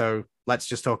point. So let's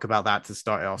just talk about that to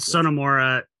start off.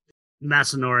 Sonomura,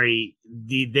 Masanori,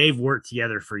 they've worked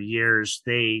together for years.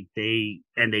 They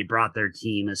brought their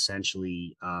team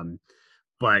essentially.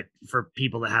 But for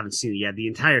people that haven't seen it yet, the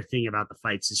entire thing about the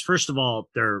fights is, first of all,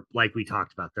 they're, like we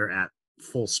talked about, they're at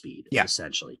full speed,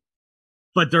 essentially.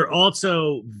 But they're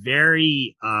also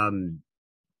very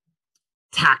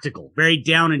tactical, very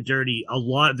down and dirty.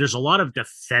 There's a lot of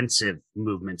defensive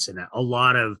movements in it, a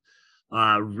lot of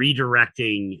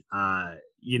redirecting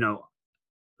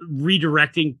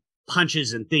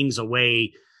punches and things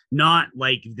away, not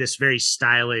like this very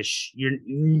stylish,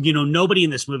 nobody in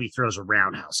this movie throws a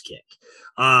roundhouse kick.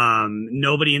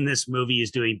 Nobody in this movie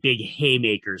is doing big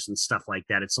haymakers and stuff like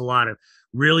that. It's a lot of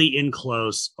really in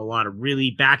close, a lot of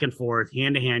really back and forth,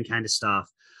 hand to hand kind of stuff.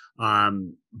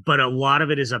 But a lot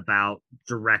of it is about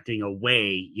directing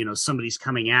away. Somebody's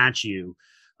coming at you.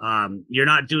 You're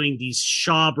not doing these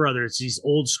Shaw Brothers, these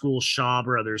old school Shaw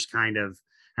Brothers kind of,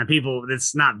 and people,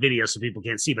 it's not video, so people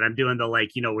can't see, but I'm doing the,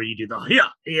 like, where you do the,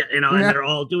 and they're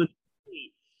all doing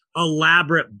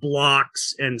elaborate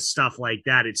blocks and stuff like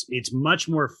that. It's much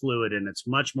more fluid, and it's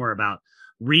much more about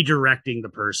redirecting the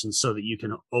person so that you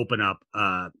can open up,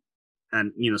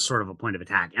 and, sort of a point of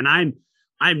attack. And I'm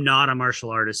not a martial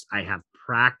artist. I have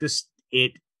practiced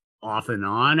it off and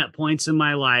on at points in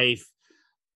my life.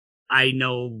 I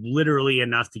know literally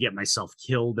enough to get myself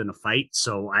killed in a fight.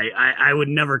 So I would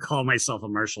never call myself a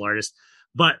martial artist.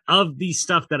 But of the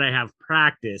stuff that I have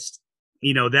practiced,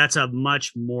 that's a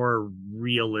much more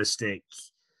realistic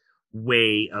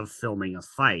way of filming a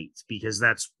fight, because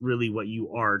that's really what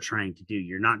you are trying to do.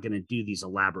 You're not going to do these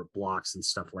elaborate blocks and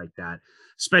stuff like that,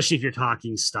 especially if you're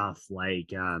talking stuff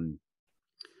like,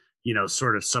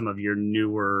 sort of some of your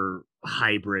newer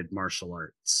hybrid martial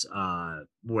arts,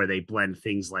 where they blend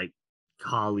things like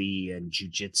Kali and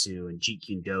jujitsu and Jeet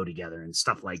Kune Do together and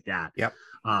stuff like that. Yep.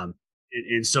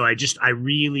 And so I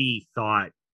really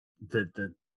thought that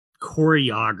the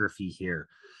choreography here,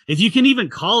 if you can even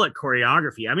call it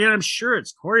choreography, I mean, I'm sure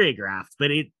it's choreographed,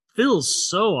 but it feels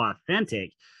so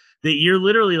authentic that you're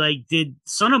literally like, did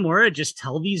Sonomura just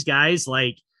tell these guys,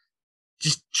 like,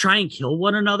 just try and kill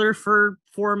one another for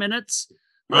 4 minutes?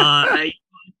 I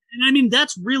mean,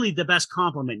 that's really the best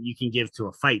compliment you can give to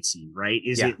a fight scene, right?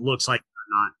 Is it looks like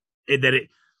they're not, that it,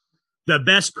 the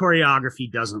best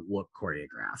choreography doesn't look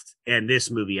choreographed. And this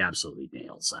movie absolutely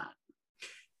nails that.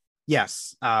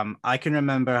 Yes, I can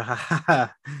remember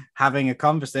having a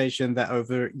conversation that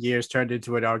over years turned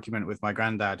into an argument with my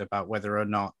granddad about whether or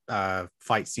not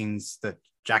fight scenes that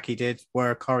Jackie did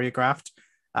were choreographed,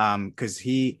 because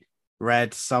he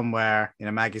read somewhere in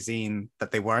a magazine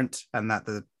that they weren't, and that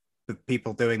the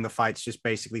people doing the fights just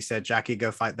basically said, Jackie,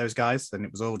 go fight those guys, and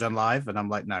it was all done live. And I'm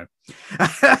like, no.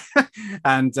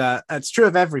 And it's true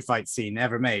of every fight scene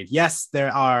ever made. Yes,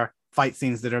 there are fight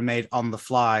scenes that are made on the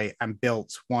fly and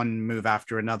built one move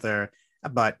after another,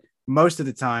 but most of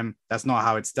the time that's not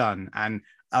how it's done. And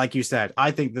like you said,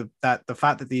 I think that the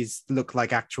fact that these look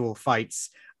like actual fights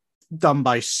done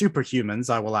by superhumans,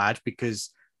 I will add, because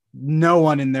no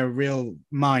one in their real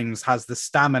minds has the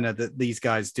stamina that these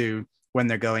guys do when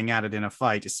they're going at it in a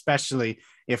fight, especially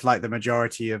if, like the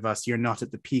majority of us, you're not at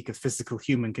the peak of physical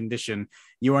human condition.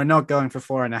 You are not going for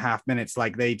 4.5 minutes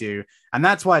like they do, and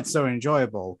that's why it's so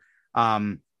enjoyable.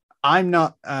 I'm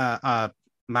not a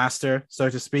master, so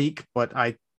to speak, but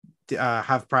I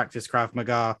have practiced Krav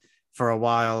Maga for a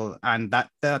while, and that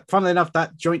funnily enough,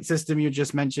 that joint system you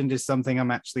just mentioned is something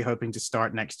I'm actually hoping to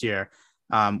start next year,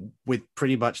 with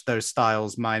pretty much those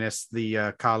styles minus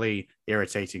the Kali,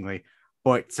 irritatingly.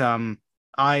 But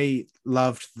I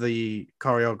loved the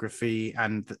choreography,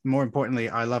 and more importantly,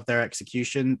 I loved their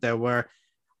execution. There were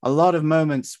a lot of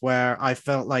moments where I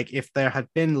felt like if there had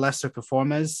been lesser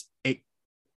performers,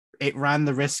 it ran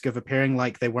the risk of appearing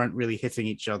like they weren't really hitting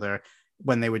each other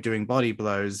when they were doing body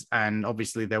blows. And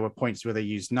obviously there were points where they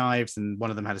used knives, and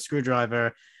one of them had a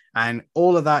screwdriver, and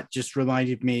all of that just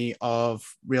reminded me of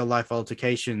real life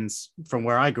altercations from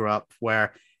where I grew up,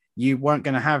 where you weren't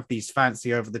going to have these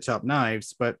fancy over the top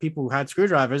knives, but people had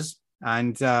screwdrivers,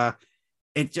 and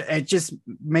it just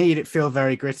made it feel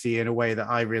very gritty in a way that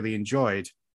I really enjoyed.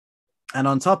 And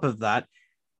on top of that,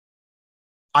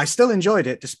 I still enjoyed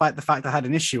it despite the fact I had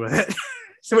an issue with it.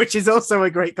 So, which is also a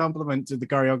great compliment to the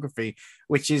choreography,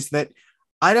 which is that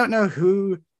I don't know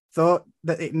who thought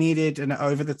that it needed an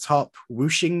over-the-top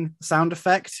whooshing sound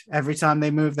effect every time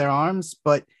they move their arms,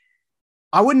 but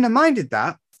I wouldn't have minded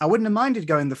that. I wouldn't have minded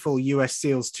going the full US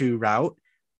SEALs 2 route,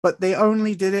 but they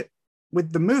only did it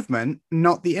with the movement,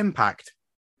 not the impact.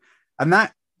 And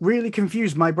that really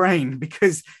confused my brain,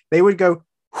 because they would go,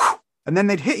 and then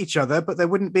they'd hit each other, but there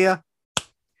wouldn't be a...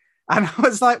 And I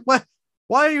was like, well,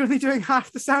 why are you only doing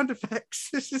half the sound effects?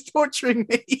 This is torturing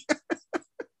me.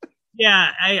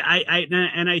 Yeah,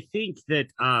 I think that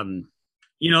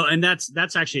and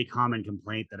that's actually a common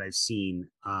complaint that I've seen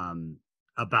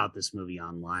about this movie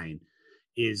online,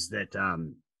 is that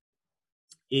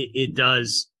it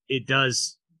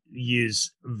does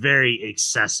use very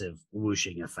excessive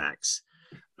whooshing effects,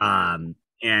 and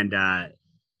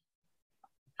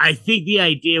I think the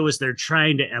idea was they're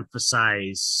trying to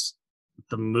emphasize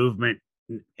the movement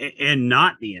and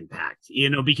not the impact,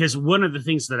 because one of the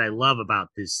things that I love about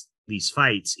these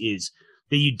fights is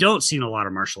that you don't see in a lot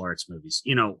of martial arts movies.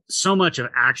 So much of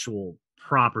actual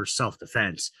proper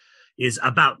self-defense is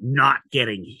about not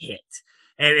getting hit.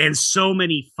 And so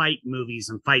many fight movies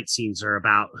and fight scenes are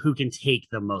about who can take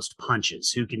the most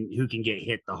punches, who can get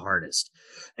hit the hardest.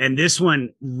 And this one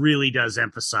really does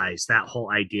emphasize that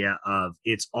whole idea of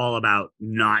it's all about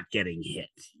not getting hit.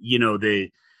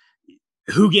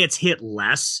 Who gets hit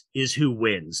less is who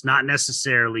wins, not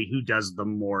necessarily who does the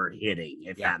more hitting,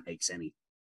 if that makes any.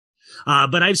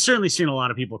 But I've certainly seen a lot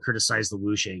of people criticize the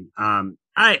whooshing. I'm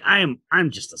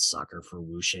just a sucker for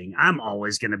whooshing. I'm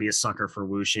always going to be a sucker for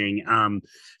whooshing.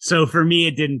 So for me,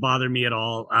 it didn't bother me at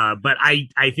all. But I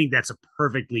think that's a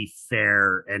perfectly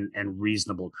fair and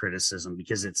reasonable criticism,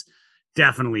 because it's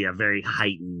definitely a very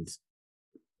heightened,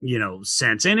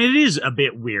 sense. And it is a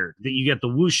bit weird that you get the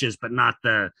whooshes, but not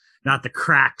the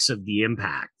cracks of the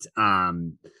impact.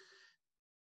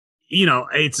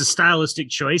 It's a stylistic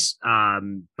choice,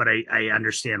 but I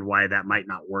understand why that might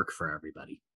not work for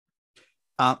everybody.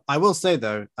 I will say,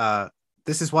 though,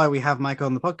 this is why we have Mike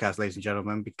on the podcast, ladies and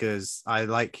gentlemen, because I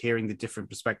like hearing the different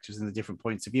perspectives and the different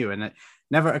points of view. And it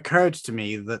never occurred to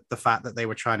me that the fact that they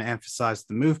were trying to emphasize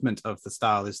the movement of the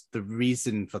style is the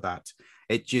reason for that.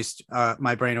 It just,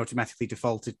 my brain automatically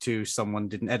defaulted to someone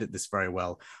didn't edit this very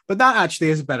well. But that actually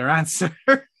is a better answer.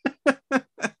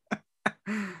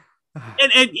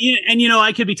 And you know,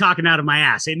 I could be talking out of my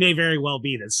ass. It may very well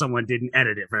be that someone didn't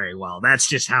edit it very well. That's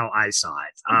just how I saw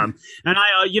it. And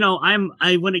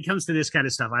I when it comes to this kind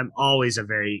of stuff, I'm always a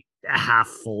very half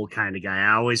full kind of guy.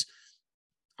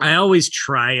 I always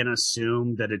try and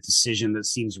assume that a decision that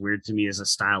seems weird to me is a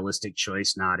stylistic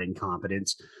choice, not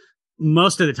incompetence.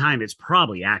 Most of the time, it's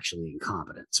probably actually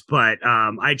incompetence, but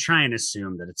I try and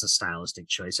assume that it's a stylistic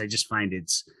choice. I just find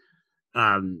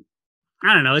I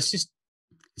don't know. It's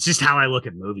just how I look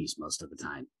at movies most of the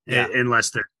time,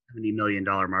 unless they're $70 million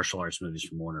martial arts movies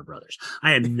from Warner Brothers.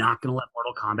 I am not going to let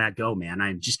Mortal Kombat go, man.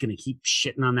 I'm just going to keep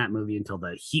shitting on that movie until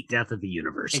the heat death of the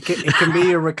universe. It can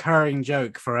be a recurring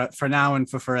joke for now and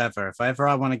for forever. If ever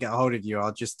I want to get a hold of you,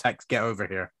 I'll just text "get over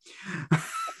here."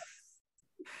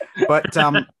 But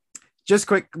just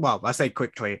quick. Well, I say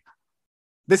quickly.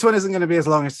 This one isn't going to be as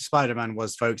long as the Spider-Man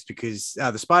was, folks, because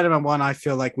the Spider-Man one, I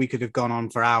feel like we could have gone on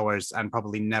for hours and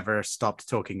probably never stopped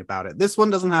talking about it. This one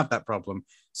doesn't have that problem.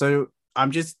 So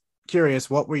I'm just curious,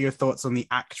 what were your thoughts on the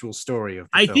actual story of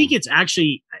the film? I think it's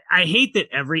actually, I hate that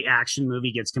every action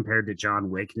movie gets compared to John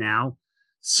Wick now.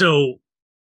 So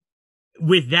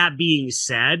with that being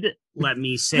said, let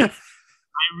me say,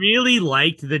 I really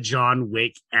liked the John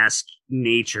Wick-esque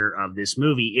nature of this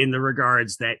movie in the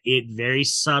regards that it very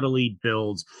subtly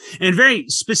builds, and very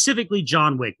specifically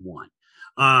John Wick 1.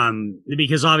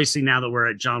 Because obviously now that we're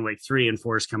at John Wick 3 and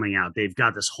 4 is coming out, they've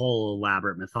got this whole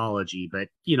elaborate mythology. But,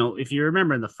 you know, if you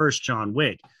remember in the first John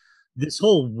Wick, this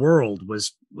whole world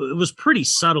was pretty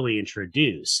subtly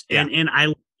introduced. Yeah. And I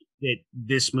like that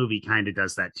this movie kind of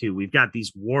does that too. We've got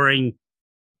these warring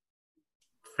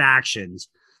factions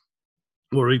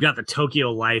where we've got the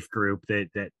Tokyo Life group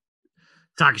that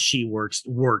Takashi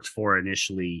worked for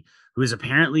initially, who is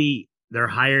apparently they're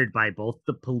hired by both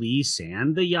the police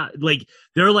and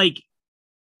they're like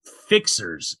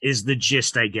fixers is the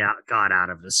gist I got out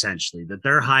of it, essentially, that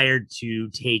they're hired to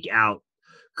take out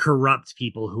corrupt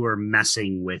people who are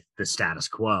messing with the status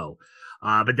quo.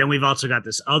 But then we've also got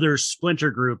this other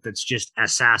splinter group that's just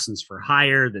assassins for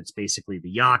hire. That's basically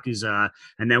the Yakuza.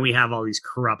 And then we have all these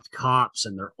corrupt cops,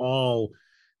 and they're all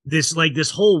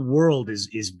this whole world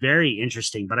is very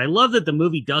interesting. But I love that the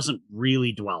movie doesn't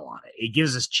really dwell on it. It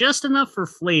gives us just enough for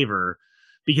flavor,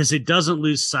 because it doesn't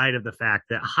lose sight of the fact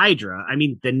that Hydra, I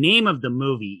mean, the name of the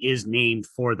movie is named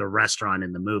for the restaurant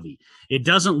in the movie. It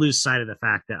doesn't lose sight of the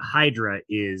fact that Hydra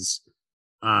is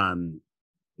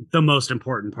the most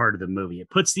important part of the movie. It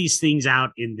puts these things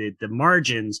out in the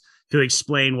margins to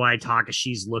explain why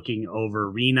Takashi's looking over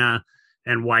Rina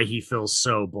and why he feels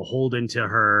so beholden to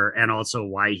her, and also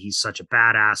why he's such a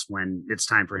badass when it's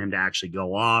time for him to actually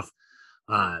go off.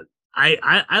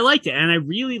 I liked it, and I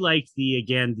really liked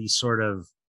the sort of,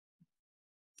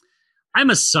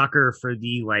 I'm a sucker for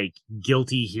the like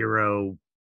guilty hero,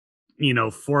 you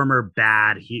know, former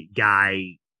bad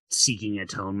guy seeking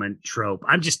atonement trope.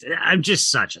 I'm just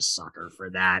such a sucker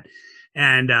for that,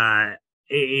 and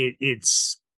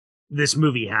it's this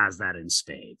movie has that in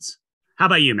spades. How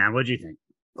about you, man? What do you think?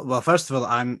 Well, first of all,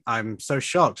 I'm so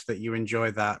shocked that you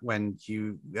enjoyed that when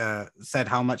you said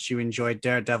how much you enjoyed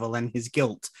Daredevil and his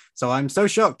guilt. So I'm so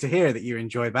shocked to hear that you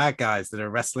enjoy bad guys that are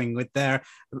wrestling with their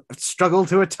struggle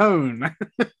to atone.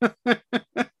 Yeah,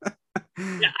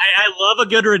 I love a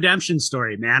good redemption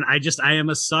story, man. I am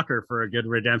a sucker for a good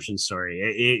redemption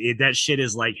story. That shit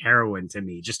is like heroin to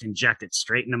me. Just inject it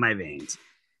straight into my veins.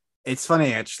 It's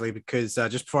funny, actually, because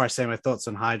just before I say my thoughts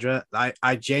on Hydra,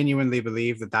 I genuinely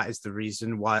believe that is the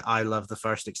reason why I love the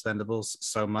first Expendables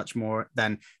so much more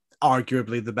than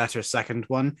arguably the better second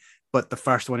one. But the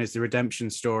first one is the redemption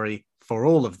story for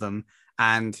all of them.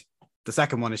 And the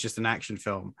second one is just an action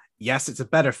film. Yes, it's a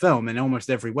better film in almost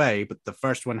every way, but the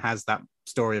first one has that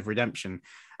story of redemption.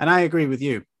 And I agree with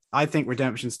you. I think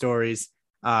redemption stories,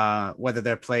 whether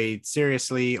they're played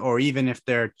seriously or even if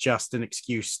they're just an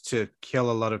excuse to kill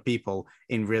a lot of people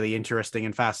in really interesting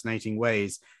and fascinating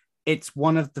ways, it's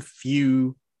one of the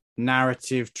few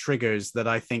narrative triggers that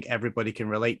I think everybody can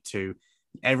relate to.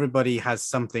 Everybody has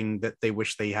something that they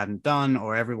wish they hadn't done,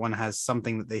 or everyone has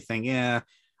something that they think, yeah,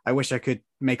 I wish I could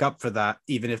make up for that,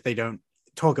 even if they don't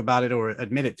talk about it or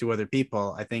admit it to other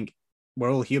people. I think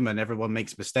we're all human. Everyone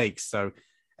makes mistakes. So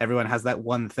everyone has that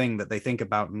one thing that they think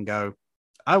about and go,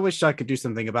 I wish I could do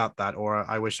something about that, or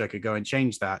I wish I could go and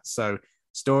change that. So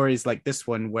stories like this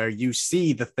one, where you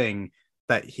see the thing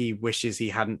that he wishes he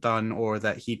hadn't done or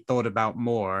that he thought about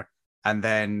more, and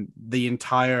then the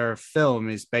entire film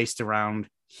is based around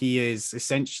he is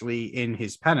essentially in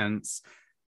his penance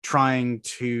trying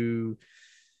to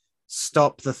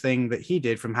stop the thing that he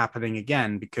did from happening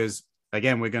again, because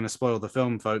again, we're going to spoil the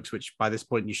film, folks, which by this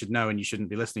point you should know, and you shouldn't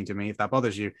be listening to me if that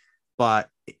bothers you. But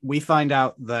we find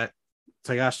out that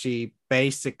Takashi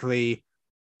basically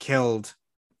killed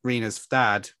Rina's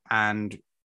dad, and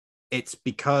it's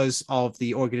because of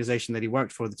the organization that he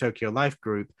worked for, the Tokyo Life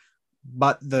Group.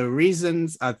 But the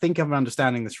reasons, I think I'm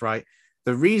understanding this right,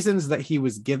 the reasons that he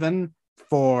was given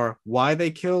for why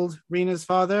they killed Rina's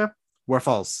father were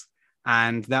false.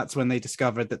 And that's when they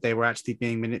discovered that they were actually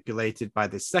being manipulated by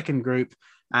this second group.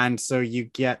 And so you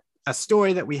get a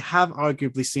story that we have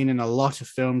arguably seen in a lot of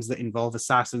films that involve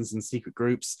assassins and secret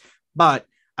groups. But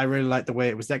I really like the way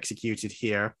it was executed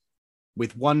here,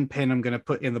 with one pin I'm going to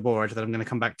put in the board that I'm going to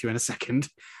come back to in a second.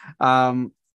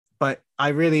 But I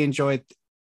really enjoyed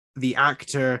the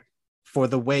actor for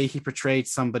the way he portrayed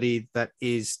somebody that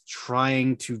is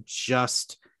trying to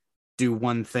just do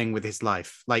one thing with his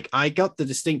life. Like, I got the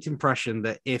distinct impression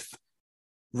that if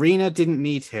Rina didn't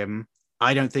need him,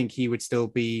 I don't think he would still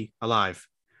be alive.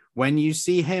 When you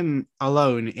see him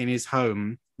alone in his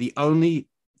home, the only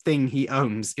thing he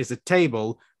owns is a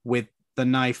table with the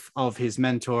knife of his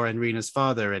mentor and Rina's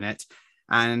father in it.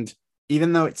 And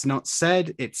even though it's not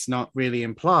said, it's not really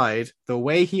implied, the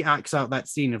way he acts out that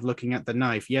scene of looking at the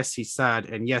knife, yes, he's sad,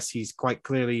 and yes, he's quite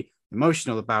clearly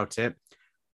emotional about it.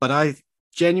 But I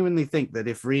genuinely think that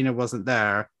if Rina wasn't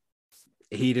there,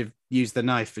 he'd have used the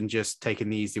knife and just taken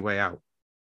the easy way out.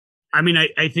 I mean,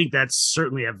 I think that's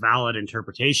certainly a valid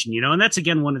interpretation, and that's,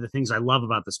 again, one of the things I love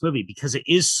about this movie, because it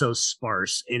is so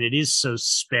sparse and it is so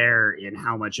spare in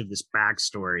how much of this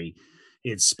backstory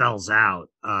it spells out.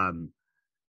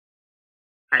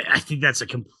 I think that's a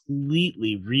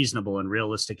completely reasonable and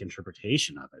realistic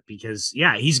interpretation of it, because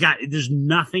there's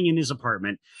nothing in his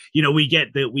apartment. We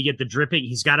get the dripping.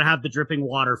 He's got to have the dripping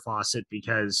water faucet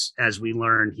because, as we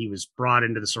learn, he was brought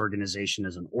into this organization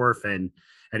as an orphan,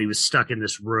 and he was stuck in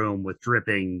this room with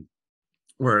dripping,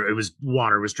 where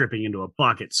water was dripping into a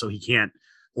bucket. So he can't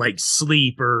like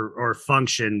sleep or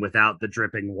function without the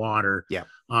dripping water. Yeah.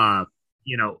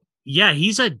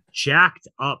 He's a jacked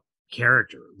up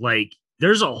character. Like,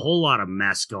 there's a whole lot of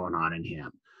mess going on in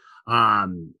him.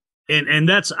 And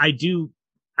that's, it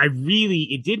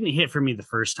didn't hit for me the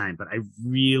first time, but I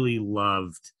really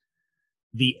loved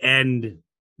the end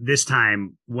this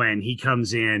time when he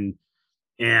comes in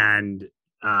and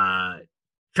Kamen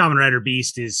Rider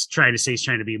Beast is trying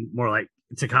to be more like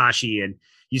Takashi, and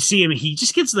you see him, he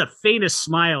just gets the faintest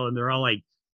smile, and they're all like,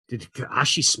 did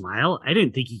Takashi smile? I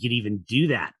didn't think he could even do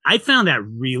that. I found that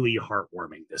really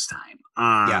heartwarming this time.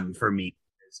 For me.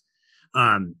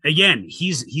 Again,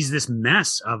 he's this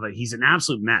mess he's an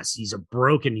absolute mess. He's a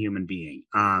broken human being.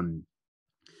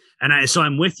 So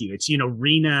I'm with you. It's,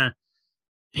 Rina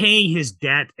paying his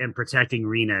debt and protecting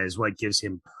Rina is what gives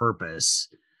him purpose.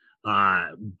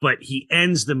 But he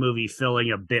ends the movie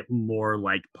feeling a bit more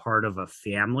like part of a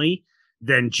family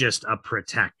than just a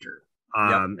protector.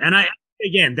 And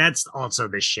again, that's also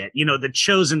the shit, the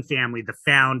chosen family, the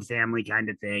found family kind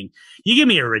of thing. You give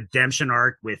me a redemption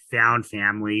arc with found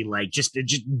family, like just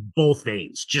both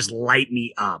veins, just light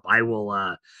me up. I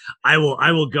will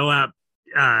go out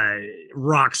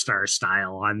rock star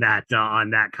style on that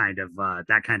kind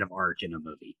of arc in a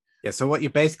movie. Yeah. So what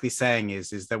you're basically saying is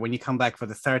that when you come back for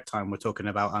the third time, we're talking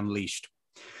about Unleashed.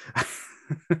 Have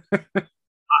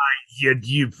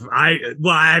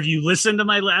you listened to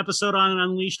my episode on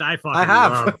Unleashed? I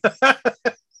have. I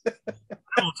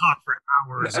will talk for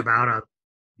hours about it.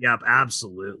 Yep,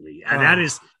 absolutely. And that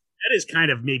is kind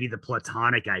of maybe the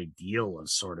platonic ideal of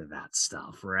sort of that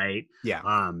stuff, right?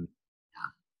 Yeah.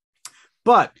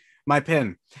 But my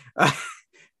pin,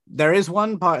 there is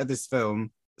one part of this film,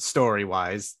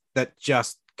 story-wise, that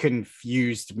just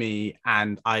confused me,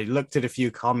 and I looked at a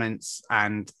few comments,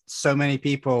 and so many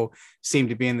people seem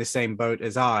to be in the same boat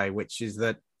as I, which is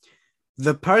that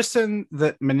the person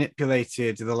that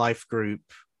manipulated the life group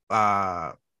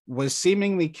was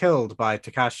seemingly killed by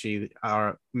Takashi,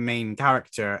 our main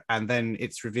character, and then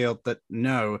it's revealed that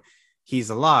no, he's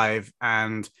alive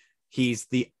and he's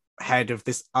the head of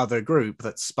this other group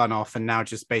that spun off and now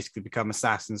just basically become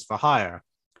assassins for hire.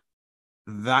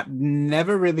 That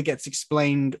never really gets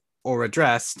explained or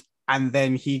addressed, and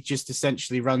then he just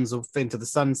essentially runs off into the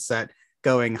sunset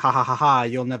going, ha ha ha ha,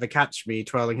 you'll never catch me,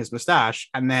 twirling his mustache,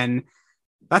 and then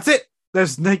that's it.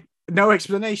 There's no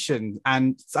explanation.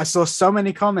 And I saw so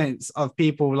many comments of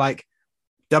people like,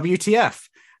 WTF?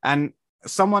 And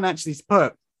someone actually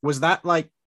put, was that like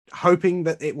hoping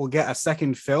that it will get a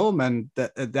second film, and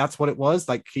that's what it was,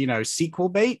 like, sequel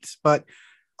bait? But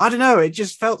I don't know, it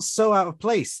just felt so out of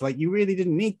place. Like, you really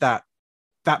didn't need that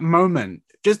moment.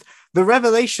 just the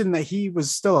revelation that he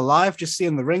was still alive, just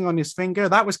seeing the ring on his finger,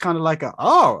 that was kind of like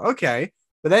oh, okay.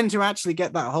 But then to actually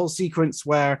get that whole sequence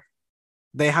where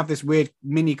they have this weird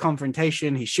mini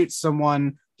confrontation, he shoots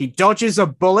someone, he dodges a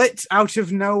bullet out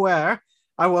of nowhere,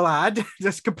 I will add,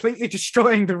 just completely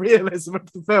destroying the realism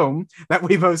of the film that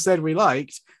we both said we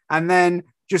liked, and then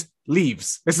just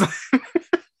leaves. It's like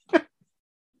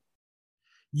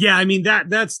yeah, I mean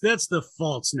that's the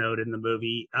false note in the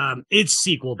movie. It's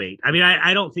sequel bait. I mean,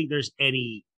 I don't think there's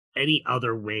any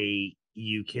other way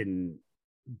you can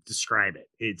describe it.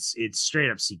 It's straight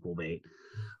up sequel bait.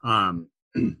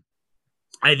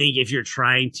 I think if you're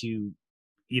trying to,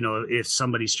 if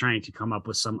somebody's trying to come up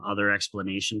with some other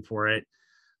explanation for it,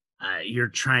 you're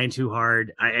trying too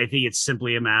hard. I think it's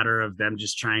simply a matter of them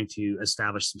just trying to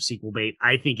establish some sequel bait.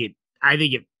 I think it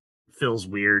feels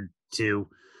weird too.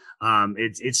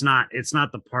 It's not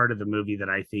the part of the movie that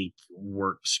I think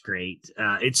works great.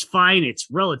 It's fine. It's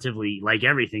relatively, like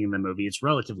everything in the movie, it's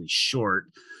relatively short.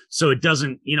 So it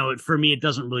doesn't, for me, it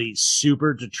doesn't really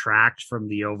super detract from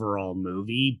the overall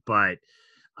movie, but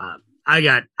I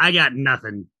got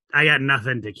nothing. I got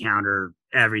nothing to counter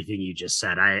everything you just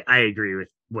said. I agree with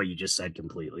what you just said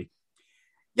completely.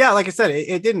 Yeah, like I said,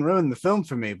 it didn't ruin the film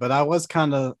for me, but I was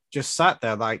kind of just sat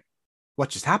there like, what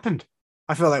just happened?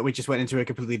 I feel like we just went into a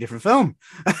completely different film.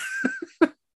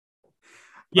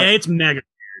 Yeah, it's mega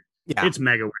weird. Yeah. It's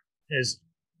mega weird. Because,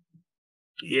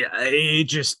 yeah, it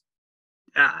just,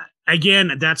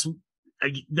 again,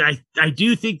 I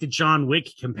do think the John Wick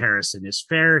comparison is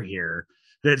fair here.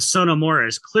 That Sonomura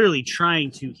is clearly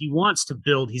he wants to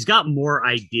build, he's got more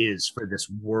ideas for this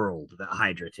world that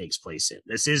Hydra takes place in.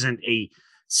 This isn't a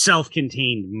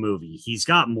self-contained movie. He's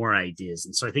got more ideas.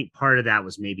 And so I think part of that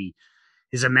was maybe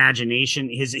his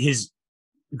imagination, his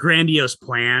grandiose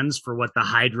plans for what the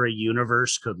Hydra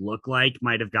universe could look like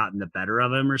might have gotten the better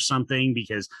of him or something,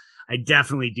 because I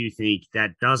definitely do think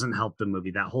that doesn't help the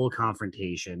movie, that whole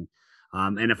confrontation.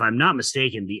 And if I'm not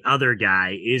mistaken, the other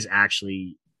guy is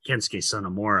actually Kensuke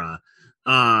Sonomura.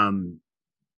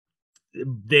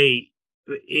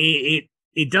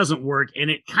 It doesn't work,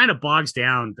 and it kind of bogs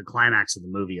down the climax of the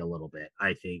movie a little bit,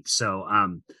 I think. So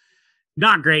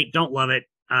not great, don't love it.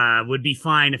 Would be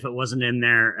fine if it wasn't in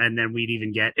there, and then we'd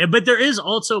even get it. But there is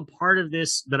also part of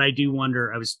this that I do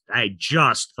wonder. I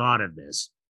just thought of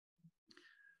this.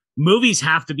 Movies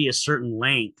have to be a certain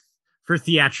length for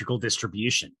theatrical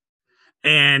distribution.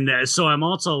 And so I'm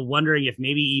also wondering if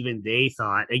maybe even they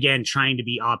thought, again, trying to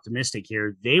be optimistic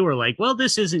here, they were like, well,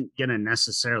 this isn't going to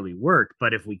necessarily work,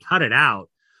 but if we cut it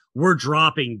out, we're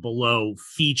dropping below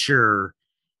feature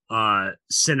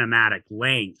cinematic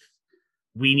length.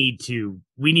 We need to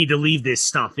leave this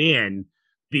stuff in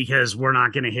because we're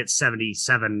not going to hit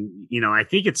 77. I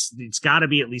think it's got to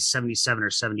be at least 77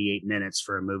 or 78 minutes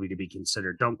for a movie to be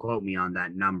considered. Don't quote me on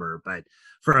that number, but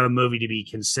for a movie to be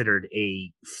considered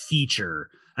a feature,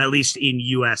 at least in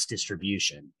US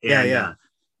distribution. And,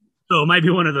 so it might be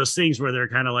one of those things where they're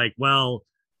kind of like, well,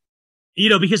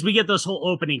 because we get those whole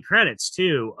opening credits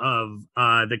too of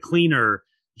the cleaner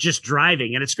just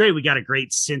driving, and it's great. We got a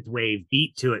great synthwave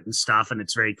beat to it and stuff, and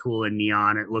it's very cool and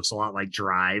neon. It looks a lot like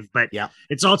Drive, but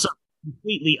it's also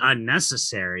completely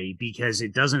unnecessary because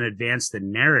it doesn't advance the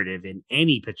narrative in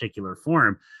any particular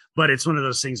form. But it's one of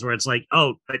those things where it's like,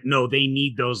 oh, but no, they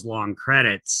need those long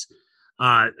credits.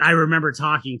 I remember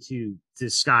talking to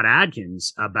Scott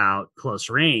Adkins about Close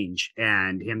Range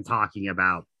and him talking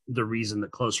about the reason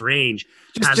that Close Range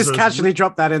just casually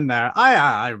drop that in there.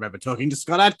 I remember talking to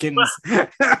Scott Adkins.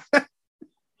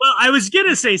 Well, I was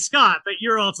gonna say Scott, but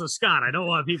you're also Scott. I don't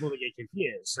want people to get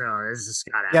confused. So this is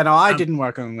Scott Adkins. Yeah, no, I didn't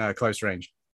work on Close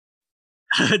Range.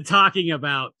 Talking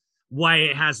about why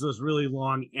it has those really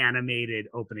long animated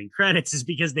opening credits is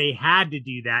because they had to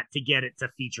do that to get it to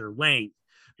feature length,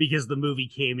 because the movie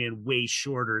came in way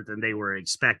shorter than they were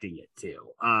expecting it to.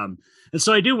 And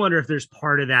so I do wonder if there's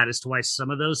part of that as to why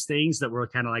some of those things that were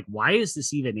kind of like, why is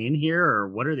this even in here? Or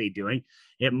what are they doing?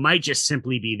 It might just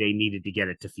simply be they needed to get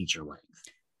it to feature length.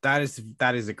 That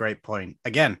is a great point.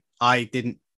 Again, I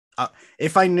didn't,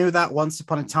 if I knew that once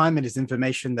upon a time, it is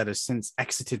information that has since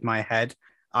exited my head.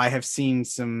 I have seen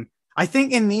some, I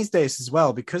think in these days as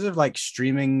well, because of like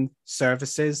streaming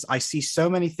services, I see so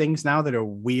many things now that are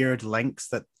weird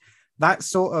lengths that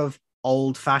sort of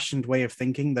old-fashioned way of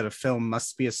thinking that a film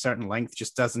must be a certain length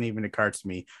just doesn't even occur to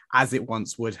me as it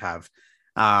once would have.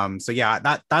 So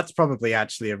yeah, that's probably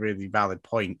actually a really valid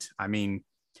point. I mean,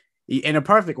 in a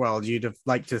perfect world, you'd have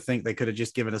liked to think they could have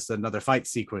just given us another fight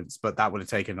sequence, but that would have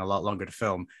taken a lot longer to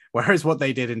film. Whereas what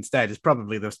they did instead is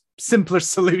probably the simpler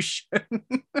solution.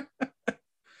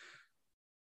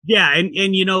 Yeah, and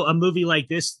a movie like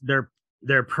this,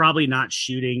 they're probably not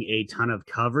shooting a ton of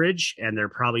coverage, and they're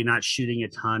probably not shooting a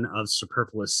ton of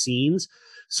superfluous scenes.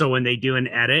 So when they do an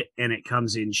edit and it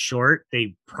comes in short,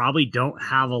 they probably don't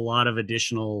have a lot of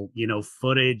additional,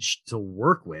 footage to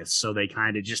work with. So they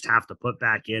kind of just have to put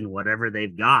back in whatever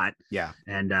they've got,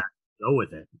 and go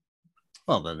with it.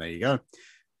 Well, then there you go.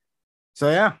 So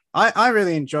yeah, I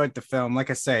really enjoyed the film. Like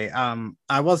I say,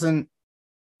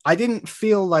 I didn't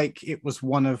feel like it was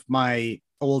one of my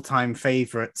all-time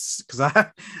favorites, because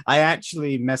I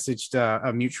actually messaged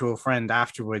a mutual friend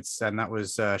afterwards, and that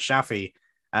was Shafi.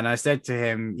 And I said to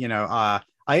him, I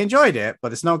enjoyed it,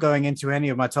 but it's not going into any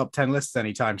of my top 10 lists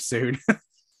anytime soon.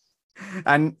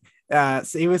 And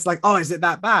so he was like, oh, is it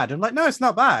that bad? I'm like, no, it's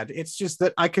not bad. It's just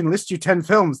that I can list you 10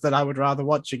 films that I would rather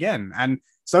watch again. And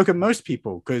so can most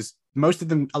people, because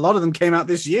a lot of them came out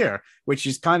this year, which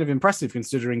is kind of impressive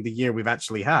considering the year we've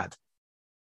actually had.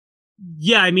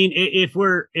 Yeah, I mean, if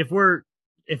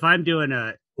I'm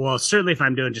doing certainly if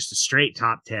I'm doing just a straight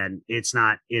top 10, it's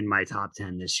not in my top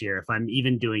 10 this year. If I'm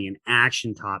even doing an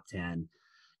action top 10,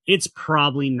 it's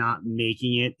probably not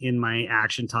making it in my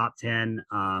action top 10.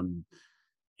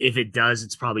 If it does,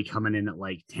 it's probably coming in at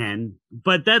like 10,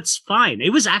 but that's fine.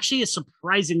 It was actually a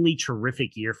surprisingly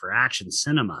terrific year for action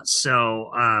cinema. So,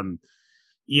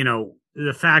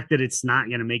 the fact that it's not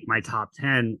going to make my top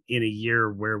 10 in a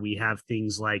year where we have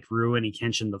things like Rurouni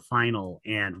Kenshin, The Final,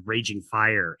 and Raging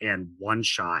Fire, and One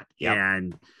Shot,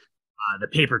 and the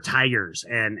Paper Tigers,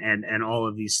 and all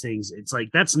of these things, it's like,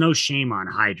 that's no shame on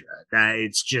Hydra.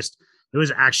 It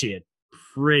was actually a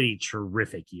pretty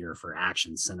terrific year for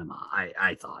action cinema,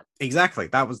 I thought. Exactly.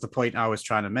 That was the point I was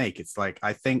trying to make. It's like,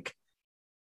 I think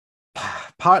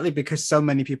partly because so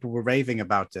many people were raving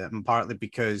about it, and partly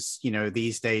because,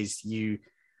 these days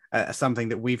something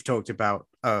that we've talked about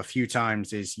a few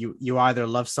times is you either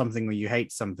love something or you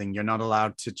hate something. You're not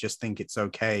allowed to just think it's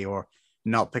okay or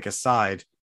not pick a side.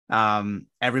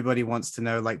 Everybody wants to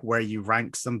know like where you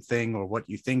rank something or what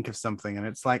you think of something, and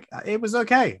it's like, it was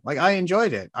okay. Like, I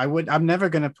enjoyed it. I'm never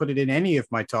going to put it in any of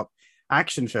my top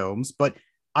action films, but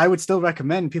I would still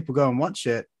recommend people go and watch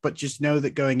it. But just know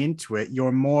that going into it,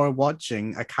 you're more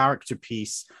watching a character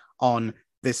piece on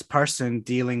this person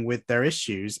dealing with their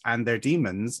issues and their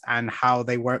demons and how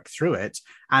they work through it.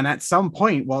 And at some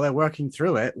point while they're working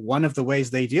through it, one of the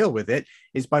ways they deal with it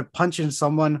is by punching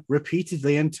someone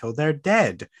repeatedly until they're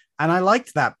dead. And I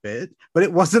liked that bit, but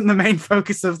it wasn't the main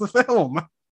focus of the film.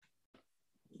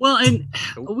 Well, and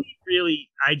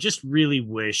I just really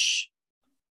wish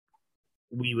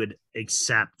we would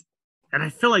accept, and I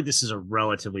feel like this is a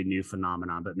relatively new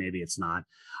phenomenon, but maybe it's not.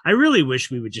 I really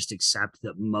wish we would just accept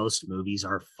that most movies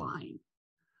are fine,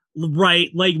 right?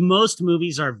 Like, most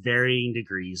movies are varying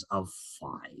degrees of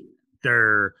fine.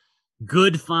 They're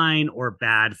good fine or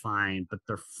bad fine, but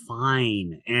they're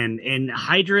fine. And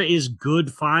Hydra is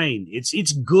good fine.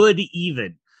 It's good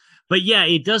even. But yeah,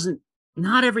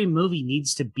 not every movie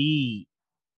needs to be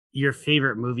your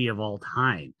favorite movie of all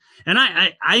time. And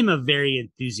I'm a very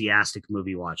enthusiastic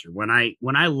movie watcher. When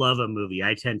I love a movie,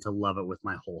 I tend to love it with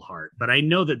my whole heart, but I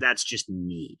know that that's just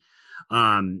me.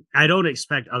 I don't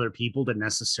expect other people to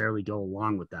necessarily go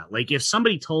along with that. Like, if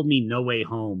somebody told me No Way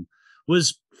Home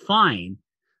was fine,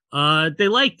 they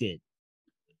liked it,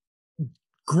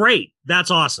 great.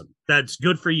 That's awesome. That's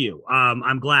good for you.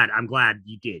 I'm glad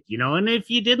you did, and if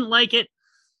you didn't like it,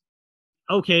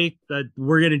 okay,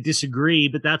 we're going to disagree,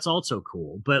 but that's also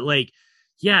cool. But like,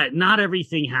 yeah, not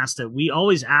everything has to, we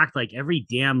always act like every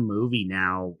damn movie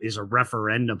now is a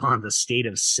referendum on the state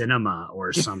of cinema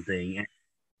or something.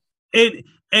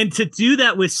 and to do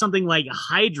that with something like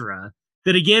Hydra,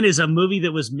 that again is a movie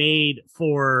that was made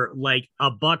for like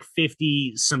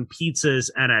 $1.50, some pizzas,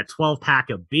 and a 12-pack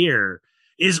of beer,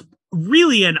 is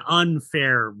really an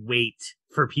unfair weight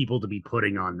for people to be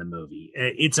putting on the movie.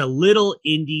 It's a little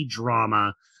indie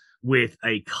drama with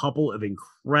a couple of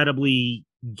incredibly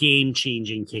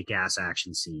game-changing kick-ass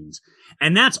action scenes.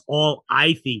 And that's all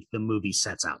I think the movie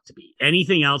sets out to be.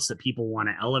 Anything else that people want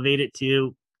to elevate it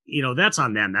to, that's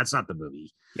on them. That's not the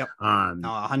movie. Yep.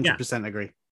 100%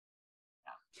 agree.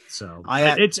 So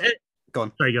go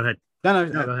on. Sorry, go ahead. No,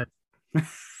 go ahead.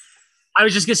 I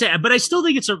was just gonna say, but I still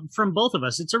think from both of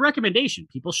us, it's a recommendation.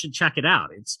 People should check it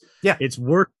out. It's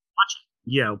worth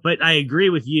watching, but I agree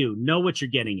with you. Know what you're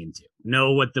getting into.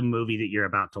 Know what the movie that you're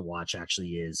about to watch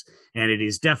actually is. And it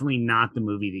is definitely not the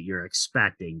movie that you're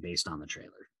expecting based on the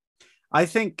trailer. I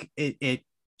think it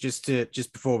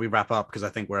just before we wrap up, because I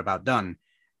think we're about done,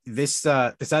 this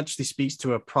actually speaks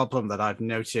to a problem that I've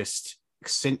noticed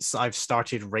since I've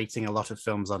started rating a lot of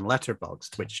films on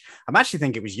Letterboxd, which I'm actually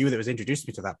think it was you that was introduced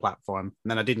me to that platform, and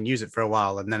then I didn't use it for a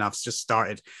while, and then I've just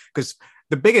started, because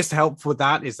the biggest help with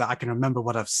that is that I can remember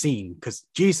what I've seen, because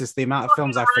Jesus, the amount of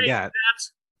films I forget.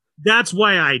 That's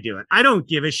why I do it. I don't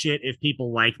give a shit if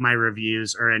people like my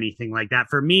reviews or anything like that.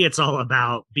 For me, it's all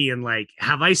about being like,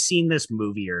 have I seen this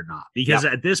movie or not? Because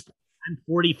at this point, I'm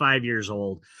 45 years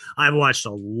old. I've watched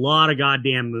a lot of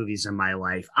goddamn movies in my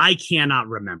life. I cannot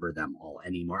remember them all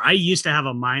anymore. I used to have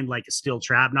a mind like a steel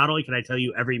trap. Not only can I tell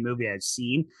you every movie I've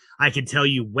seen, I can tell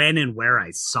you when and where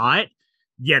I saw it.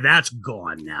 Yeah, that's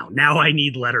gone now. Now I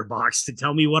need Letterboxd to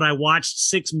tell me what I watched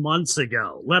 6 months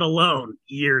ago, let alone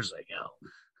years ago.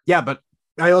 Yeah, but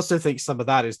I also think some of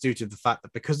that is due to the fact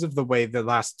that because of the way the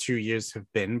last 2 years have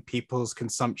been, people's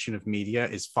consumption of media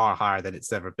is far higher than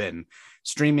it's ever been.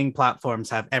 Streaming platforms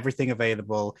have everything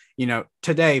available. You know,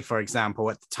 today, for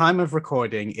example, at the time of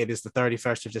recording, it is the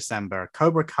 31st of December.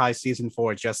 Cobra Kai Season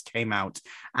 4 just came out,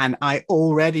 and I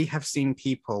already have seen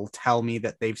people tell me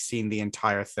that they've seen the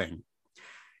entire thing.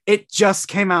 It just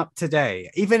came out today.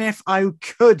 Even if I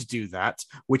could do that,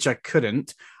 which I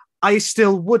couldn't, I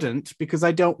still wouldn't, because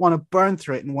I don't want to burn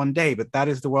through it in one day. But that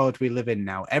is the world we live in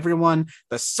now. Everyone,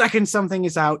 the second something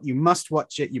is out, you must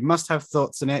watch it. You must have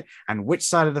thoughts on it. And which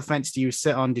side of the fence do you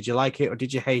sit on? Did you like it or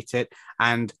did you hate it?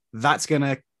 And that's going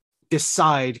to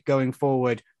decide going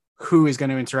forward who is going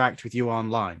to interact with you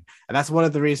online. And that's one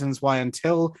of the reasons why,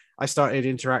 until I started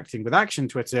interacting with Action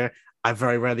Twitter, I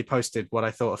very rarely posted what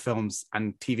I thought of films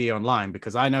and TV online,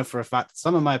 because I know for a fact that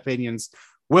some of my opinions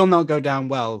will not go down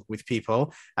well with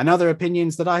people, and other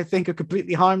opinions that I think are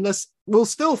completely harmless will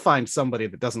still find somebody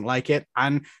that doesn't like it.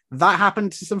 And that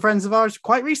happened to some friends of ours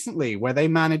quite recently, where they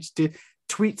managed to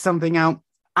tweet something out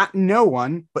at no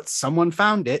one, but someone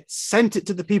found it, sent it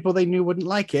to the people they knew wouldn't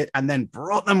like it, and then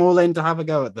brought them all in to have a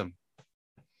go at them.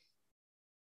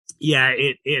 Yeah,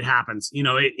 it happens. You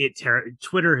know,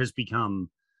 Twitter has become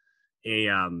a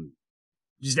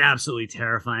just absolutely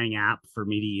terrifying app for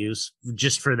me to use,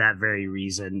 just for that very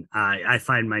reason. I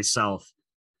find myself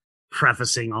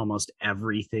prefacing almost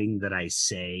everything that I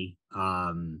say,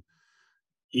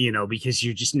 you know, because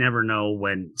you just never know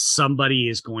when somebody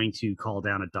is going to call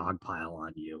down a dog pile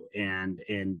on you.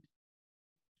 And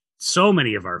so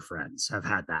many of our friends have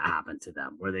had that happen to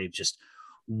them, where they've just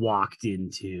walked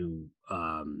into,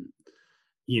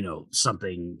 you know,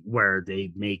 something where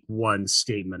they make one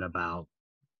statement about,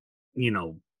 you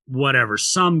know, whatever,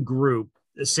 some group,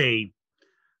 say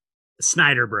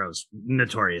Snyder Bros,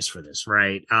 notorious for this,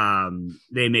 right?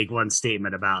 They make one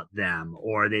statement about them,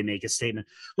 or they make a statement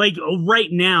like right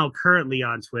now, currently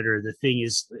on Twitter, the thing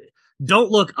is,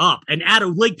 don't look up. And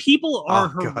Adam, like, people are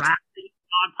harassing,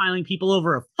 dogpiling people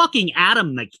over a fucking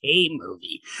Adam McKay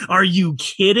movie. Are you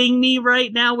kidding me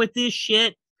right now with this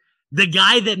shit? The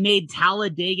guy that made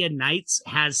Talladega Nights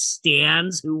has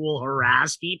stans who will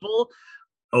harass people.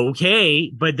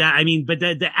 Okay, but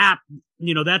the app,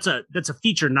 you know, that's a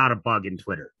feature, not a bug in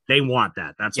Twitter. They want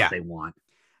that. That's what they want.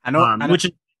 And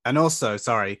also,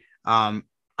 sorry,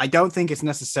 I don't think it's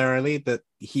necessarily that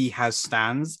he has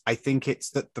stans. I think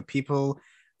it's that the people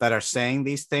that are saying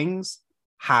these things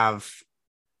have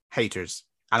haters.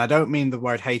 And I don't mean the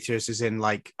word haters as in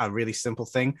like a really simple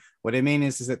thing. What I mean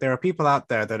is that there are people out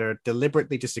there that are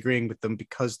deliberately disagreeing with them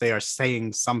because they are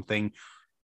saying something.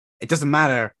 It doesn't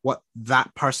matter what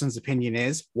that person's opinion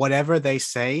is. Whatever they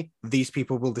say, these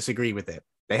people will disagree with it.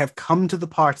 They have come to the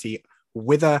party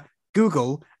with a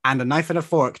Google and a knife and a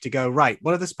fork to go, right,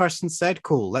 what have this person said?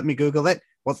 Cool, let me Google it.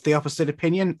 What's the opposite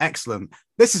opinion? Excellent.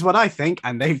 This is what I think.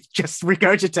 And they just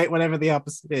regurgitate whatever the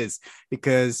opposite is,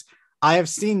 because I have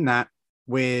seen that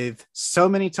with so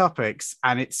many topics,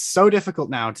 and it's so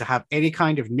difficult now to have any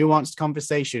kind of nuanced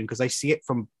conversation, because I see it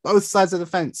from both sides of the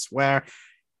fence, where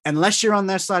unless you're on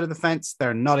their side of the fence,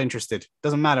 they're not interested.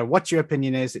 Doesn't matter what your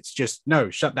opinion is. It's just,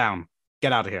 no, shut down,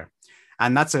 get out of here.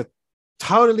 And that's a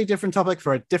totally different topic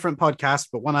for a different podcast,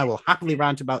 but one I will happily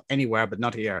rant about anywhere, but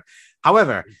not here.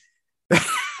 However,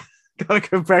 gotta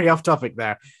go very off topic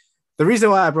there. The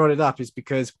reason why I brought it up is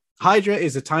because Hydra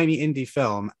is a tiny indie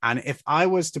film, and if I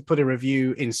was to put a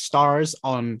review in stars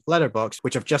on Letterboxd,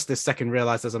 which I've just this second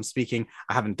realized as I'm speaking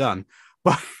I haven't done,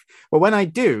 but when I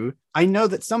do, I know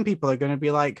that some people are going to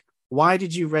be like, why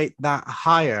did you rate that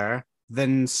higher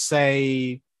than,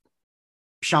 say,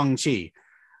 Shang-Chi?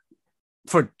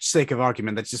 For sake of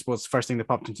argument, that's just what's the first thing that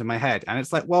popped into my head. And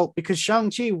it's like, well, because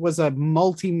Shang-Chi was a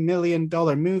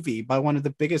multi-million-dollar movie by one of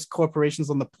the biggest corporations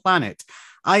on the planet.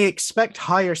 I expect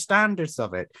higher standards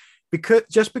of it.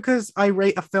 Because I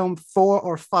rate a film 4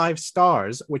 or 5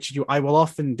 stars, which I will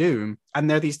often do, and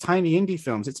they're these tiny indie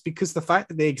films, it's because the fact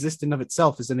that they exist in of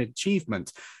itself is an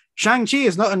achievement. Shang-Chi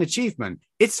is not an achievement.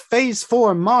 It's Phase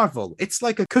 4 Marvel. It's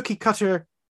like a cookie cutter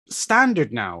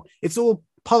standard now. It's all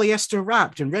polyester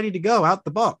wrapped and ready to go out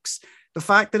the box. The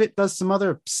fact that it does some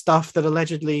other stuff that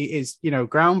allegedly is,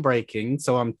 groundbreaking,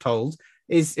 so I'm told,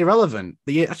 is irrelevant.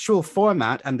 The actual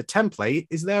format and the template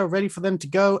is there ready for them to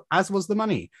go, as was the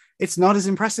money. It's not as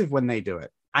impressive when they do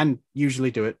it, and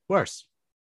usually do it worse.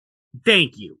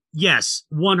 Thank you. Yes,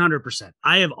 100%.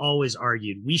 I have always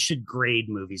argued we should grade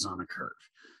movies on a curve.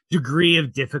 Degree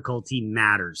of difficulty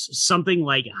matters. Something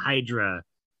like Hydra,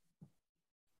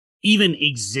 even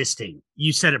existing,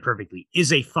 you said it perfectly,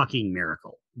 is a fucking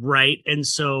miracle, right? And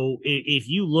so if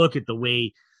you look at the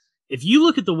way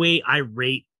I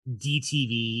rate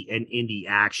DTV and indie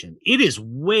action, it is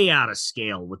way out of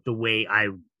scale with the way I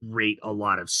rate a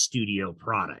lot of studio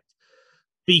product.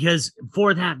 Because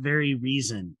for that very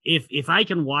reason, if I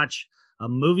can watch a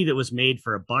movie that was made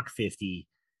for $1.50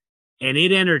 and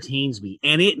it entertains me,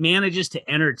 and it manages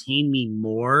to entertain me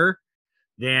more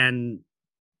than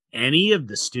any of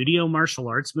the studio martial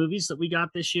arts movies that we got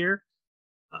this year,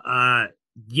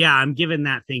 yeah, I'm giving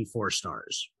that thing 4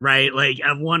 stars, right? Like,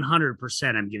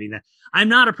 100% I'm giving that. I'm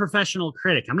not a professional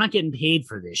critic. I'm not getting paid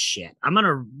for this shit. I'm going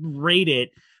to rate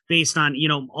it based on,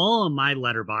 all of my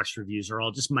Letterboxd reviews are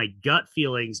all just my gut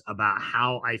feelings about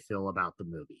how I feel about the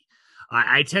movie.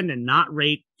 I tend to not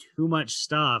rate too much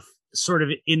stuff sort of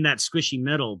in that squishy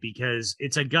middle because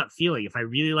it's a gut feeling. If I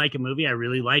really like a movie, I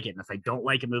really like it. And if I don't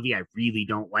like a movie, I really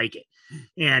don't like it.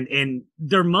 And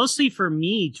they're mostly for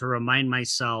me to remind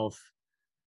myself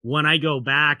when I go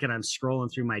back and I'm scrolling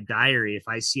through my diary, if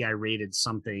I see I rated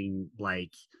something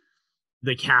like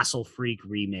the Castle Freak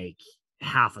remake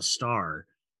 0.5 star,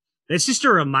 it's just a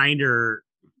reminder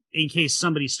in case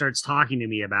somebody starts talking to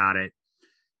me about it,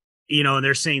 and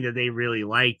they're saying that they really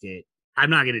liked it. I'm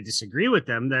not going to disagree with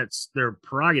them. That's their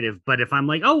prerogative. But if I'm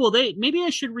like, oh, well, maybe I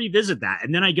should revisit that.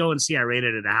 And then I go and see I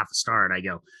rated it 0.5 star and I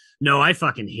go, no, I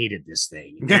fucking hated this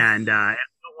thing. And I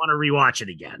don't want to rewatch it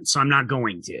again. So I'm not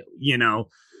going to,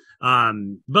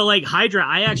 but like Hydra,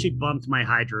 I actually bumped my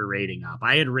Hydra rating up.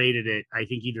 I had rated it, I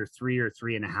think either 3 or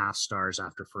 3.5 stars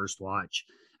after first watch.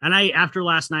 And after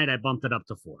last night, I bumped it up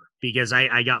to 4 because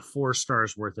I got 4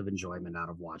 stars worth of enjoyment out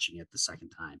of watching it the second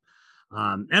time.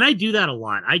 And I do that a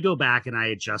lot. I go back and I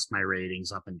adjust my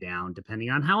ratings up and down depending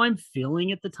on how I'm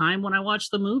feeling at the time when I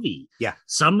watch the movie. Yeah.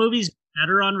 Some movies get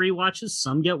better on rewatches,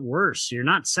 some get worse. You're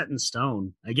not set in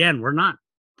stone. Again, we're not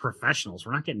professionals.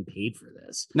 We're not getting paid for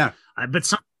this. No. But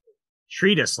some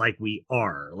treat us like we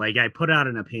are. Like I put out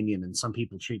an opinion and some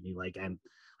people treat me like I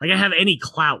have any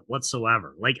clout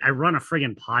whatsoever. Like I run a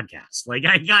friggin' podcast. Like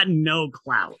I got no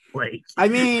clout. Like I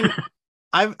mean,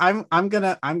 I'm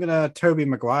gonna Toby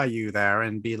Maguire you there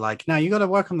and be like, no, you got to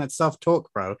work on that self-talk,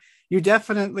 bro. You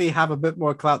definitely have a bit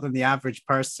more clout than the average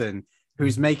person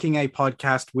who's making a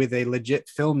podcast with a legit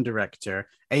film director,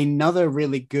 another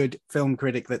really good film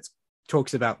critic that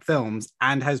talks about films,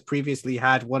 and has previously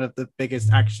had one of the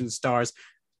biggest action stars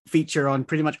feature on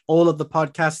pretty much all of the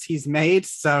podcasts he's made.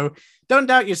 So don't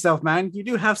doubt yourself, man. You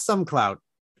do have some clout.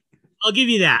 I'll give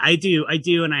you that. I do.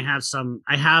 And I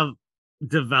have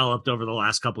developed over the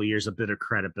last couple of years a bit of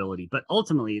credibility, but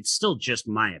ultimately it's still just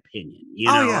my opinion.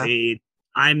 I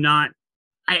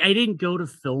didn't go to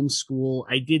film school.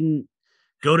 I didn't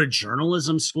go to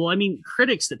journalism school. I mean,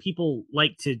 critics that people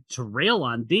like to rail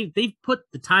on, they've put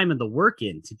the time and the work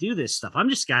in to do this stuff. I'm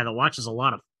just a guy that watches a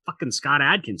lot of fucking Scott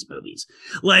Adkins movies.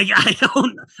 Like I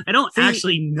don't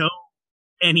actually know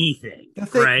anything.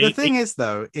 The thing is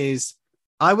though, is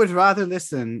I would rather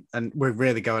listen, and we're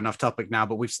really going off topic now,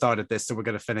 but we've started this, so we're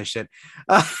going to finish it.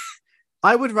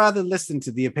 I would rather listen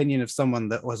to the opinion of someone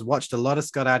that has watched a lot of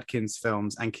Scott Adkins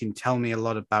films and can tell me a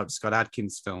lot about Scott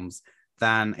Adkins films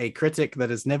than a critic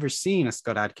that has never seen a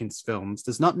Scott Adkins films,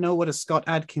 does not know what a Scott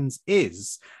Adkins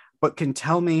is, but can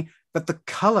tell me that the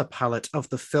color palette of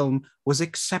the film was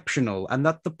exceptional and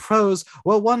that the prose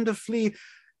were wonderfully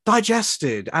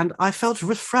digested. And I felt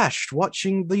refreshed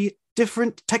watching the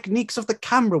different techniques of the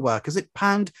camera work as it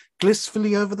panned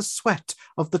blissfully over the sweat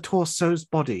of the torso's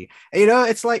body.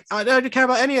 It's like, I don't care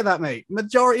about any of that, mate.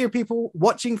 Majority of people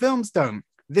watching films don't.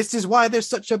 This is why there's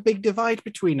such a big divide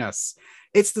between us.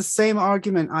 It's the same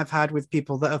argument I've had with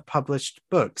people that have published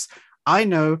books. I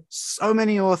know so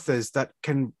many authors that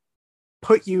can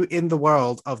put you in the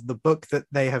world of the book that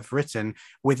they have written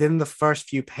within the first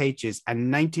few pages,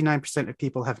 and 99% of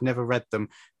people have never read them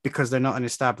because they're not an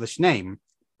established name.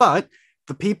 But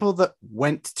the people that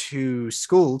went to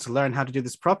school to learn how to do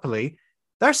this properly,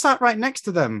 they're sat right next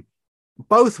to them,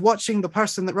 both watching the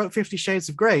person that wrote 50 Shades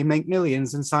of Grey make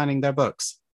millions and signing their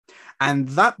books. And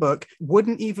that book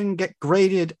wouldn't even get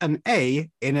graded an A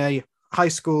in a high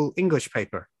school English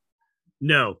paper.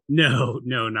 No,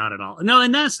 not at all. No,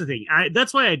 and that's the thing.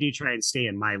 That's why I do try and stay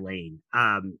in my lane.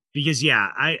 Because yeah,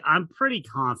 I'm pretty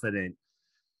confident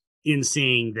in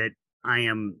saying that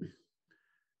I'm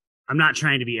not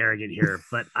trying to be arrogant here,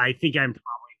 but I think I'm probably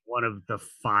one of the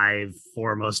 5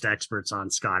 foremost experts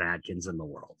on Scott Adkins in the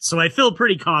world. So I feel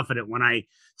pretty confident when I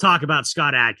talk about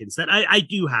Scott Adkins that I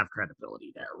do have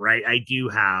credibility there, right? I do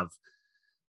have.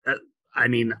 I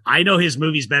mean, I know his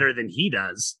movies better than he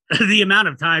does. The amount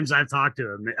of times I've talked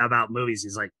to him about movies,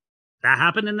 he's like, "That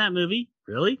happened in that movie?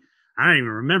 Really? I don't even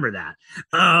remember that."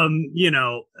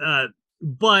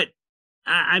 But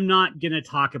I'm not gonna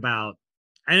talk about,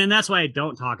 and that's why I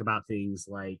don't talk about things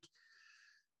like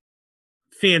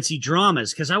fancy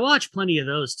dramas, because I watch plenty of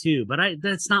those too. But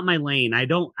that's not my lane. I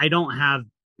don't have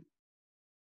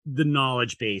the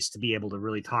knowledge base to be able to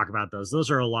really talk about those.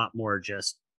 Those are a lot more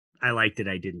just I liked it,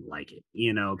 I didn't like it,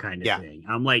 kind of thing.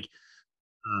 I'm like,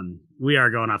 we are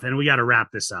going off, and we got to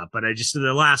wrap this up. But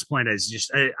the last point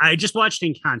is I just watched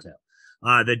Encanto,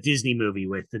 the Disney movie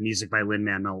with the music by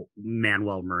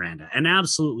Lin-Manuel Miranda, and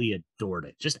absolutely adored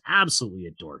it. Just absolutely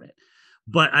adored it.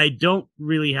 But I don't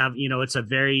really have, it's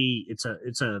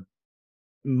a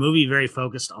movie very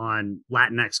focused on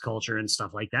Latinx culture and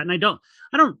stuff like that. And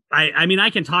I mean,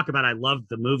 I can talk about, I loved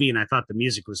the movie and I thought the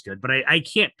music was good, but I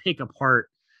can't pick apart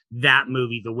that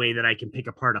movie the way that I can pick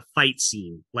apart a fight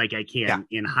scene like I can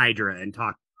in Hydra and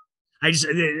talk.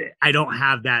 I don't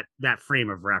have that frame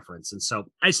of reference. And so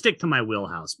I stick to my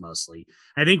wheelhouse mostly.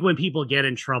 I think when people get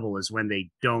in trouble is when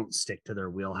they don't stick to their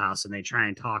wheelhouse and they try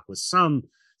and talk with some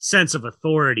sense of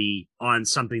authority on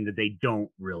something that they don't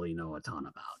really know a ton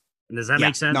about. And does that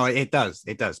make sense? No, it does.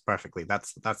 It does perfectly.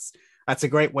 That's a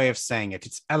great way of saying it.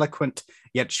 It's eloquent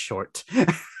yet short.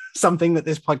 Something that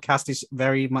this podcast is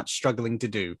very much struggling to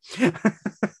do.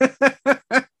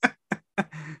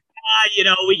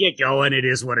 We get going. It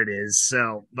is what it is.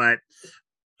 So, but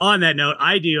on that note,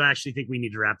 I do actually think we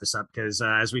need to wrap this up because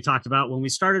as we talked about when we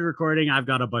started recording, I've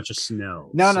got a bunch of snow.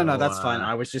 No, that's fine.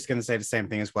 I was just going to say the same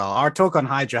thing as well. Our talk on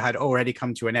Hydra had already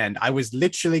come to an end. I was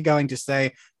literally going to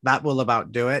say that will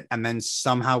about do it. And then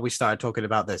somehow we started talking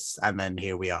about this. And then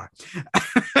here we are.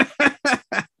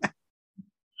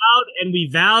 And we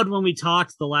vowed when we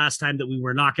talked the last time that we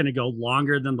were not going to go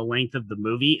longer than the length of the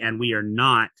movie. And we are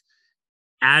not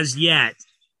as yet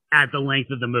at the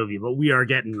length of the movie, but we are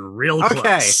getting real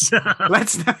close. Okay,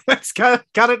 let's cut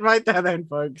it right there then,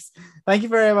 folks. Thank you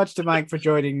very much to Mike for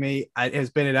joining me. It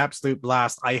has been an absolute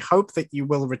blast. I hope that you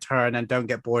will return and don't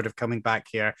get bored of coming back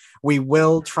here. We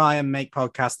will try and make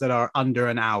podcasts that are under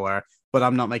an hour, but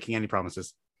I'm not making any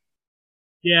promises.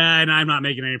 Yeah, and I'm not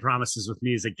making any promises with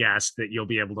me as a guest that you'll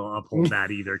be able to uphold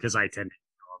that either, because I tend to.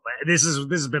 But this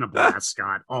has been a blast,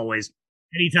 Scott. Always.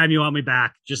 Anytime you want me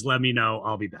back, just let me know.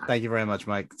 I'll be back. Thank you very much,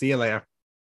 Mike. See you later.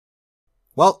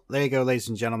 Well, there you go, ladies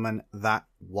and gentlemen. That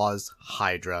was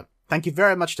Hydra. Thank you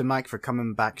very much to Mike for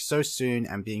coming back so soon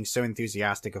and being so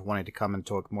enthusiastic of wanting to come and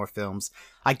talk more films.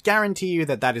 I guarantee you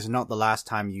that is not the last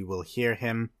time you will hear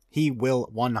him. He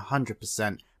will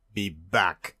 100% be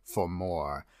back for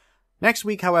more. Next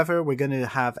week, however, we're going to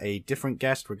have a different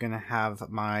guest. We're going to have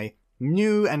my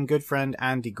new and good friend,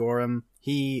 Andy Gorham.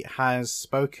 He has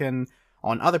spoken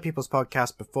on other people's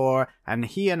podcasts before, and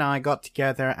he and I got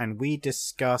together and we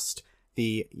discussed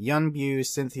the Yunbu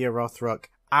Cynthia Rothrock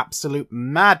absolute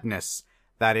madness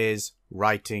that is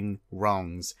Righting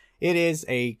Wrongs. It is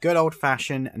a good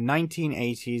old-fashioned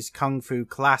 1980s kung fu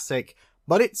classic,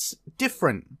 but it's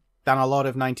different than a lot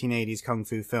of 1980s kung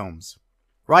fu films.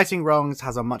 Righting Wrongs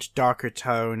has a much darker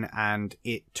tone, and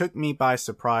it took me by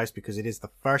surprise because it is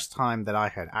the first time that I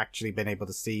had actually been able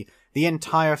to see the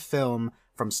entire film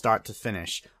from start to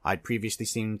finish. I'd previously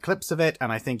seen clips of it,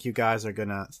 and I think you guys are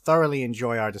gonna thoroughly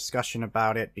enjoy our discussion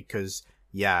about it because,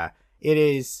 yeah, it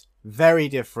is very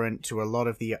different to a lot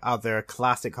of the other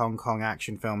classic Hong Kong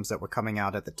action films that were coming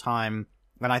out at the time,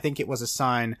 and I think it was a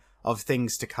sign of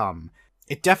things to come.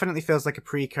 It definitely feels like a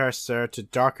precursor to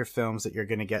darker films that you're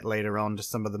going to get later on, to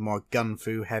some of the more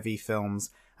gun-fu heavy films.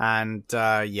 And,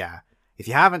 yeah, if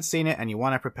you haven't seen it and you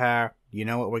want to prepare, you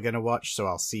know what we're going to watch, so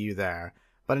I'll see you there.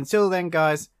 But until then,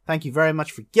 guys, thank you very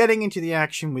much for getting into the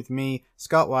action with me,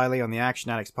 Scott Wiley, on the Action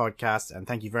Addicts podcast. And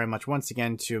thank you very much once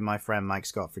again to my friend Mike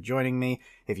Scott for joining me.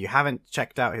 If you haven't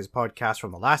checked out his podcast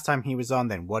from the last time he was on,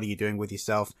 then what are you doing with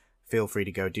yourself? Feel free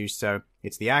to go do so.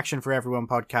 It's the Action for Everyone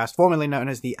podcast, formerly known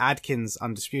as the Adkins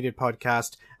Undisputed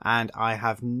podcast, and I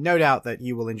have no doubt that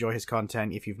you will enjoy his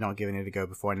content if you've not given it a go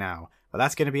before now. But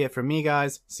that's going to be it from me,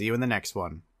 guys. See you in the next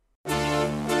one.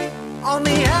 On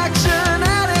the Action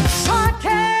Addicts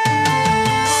podcast.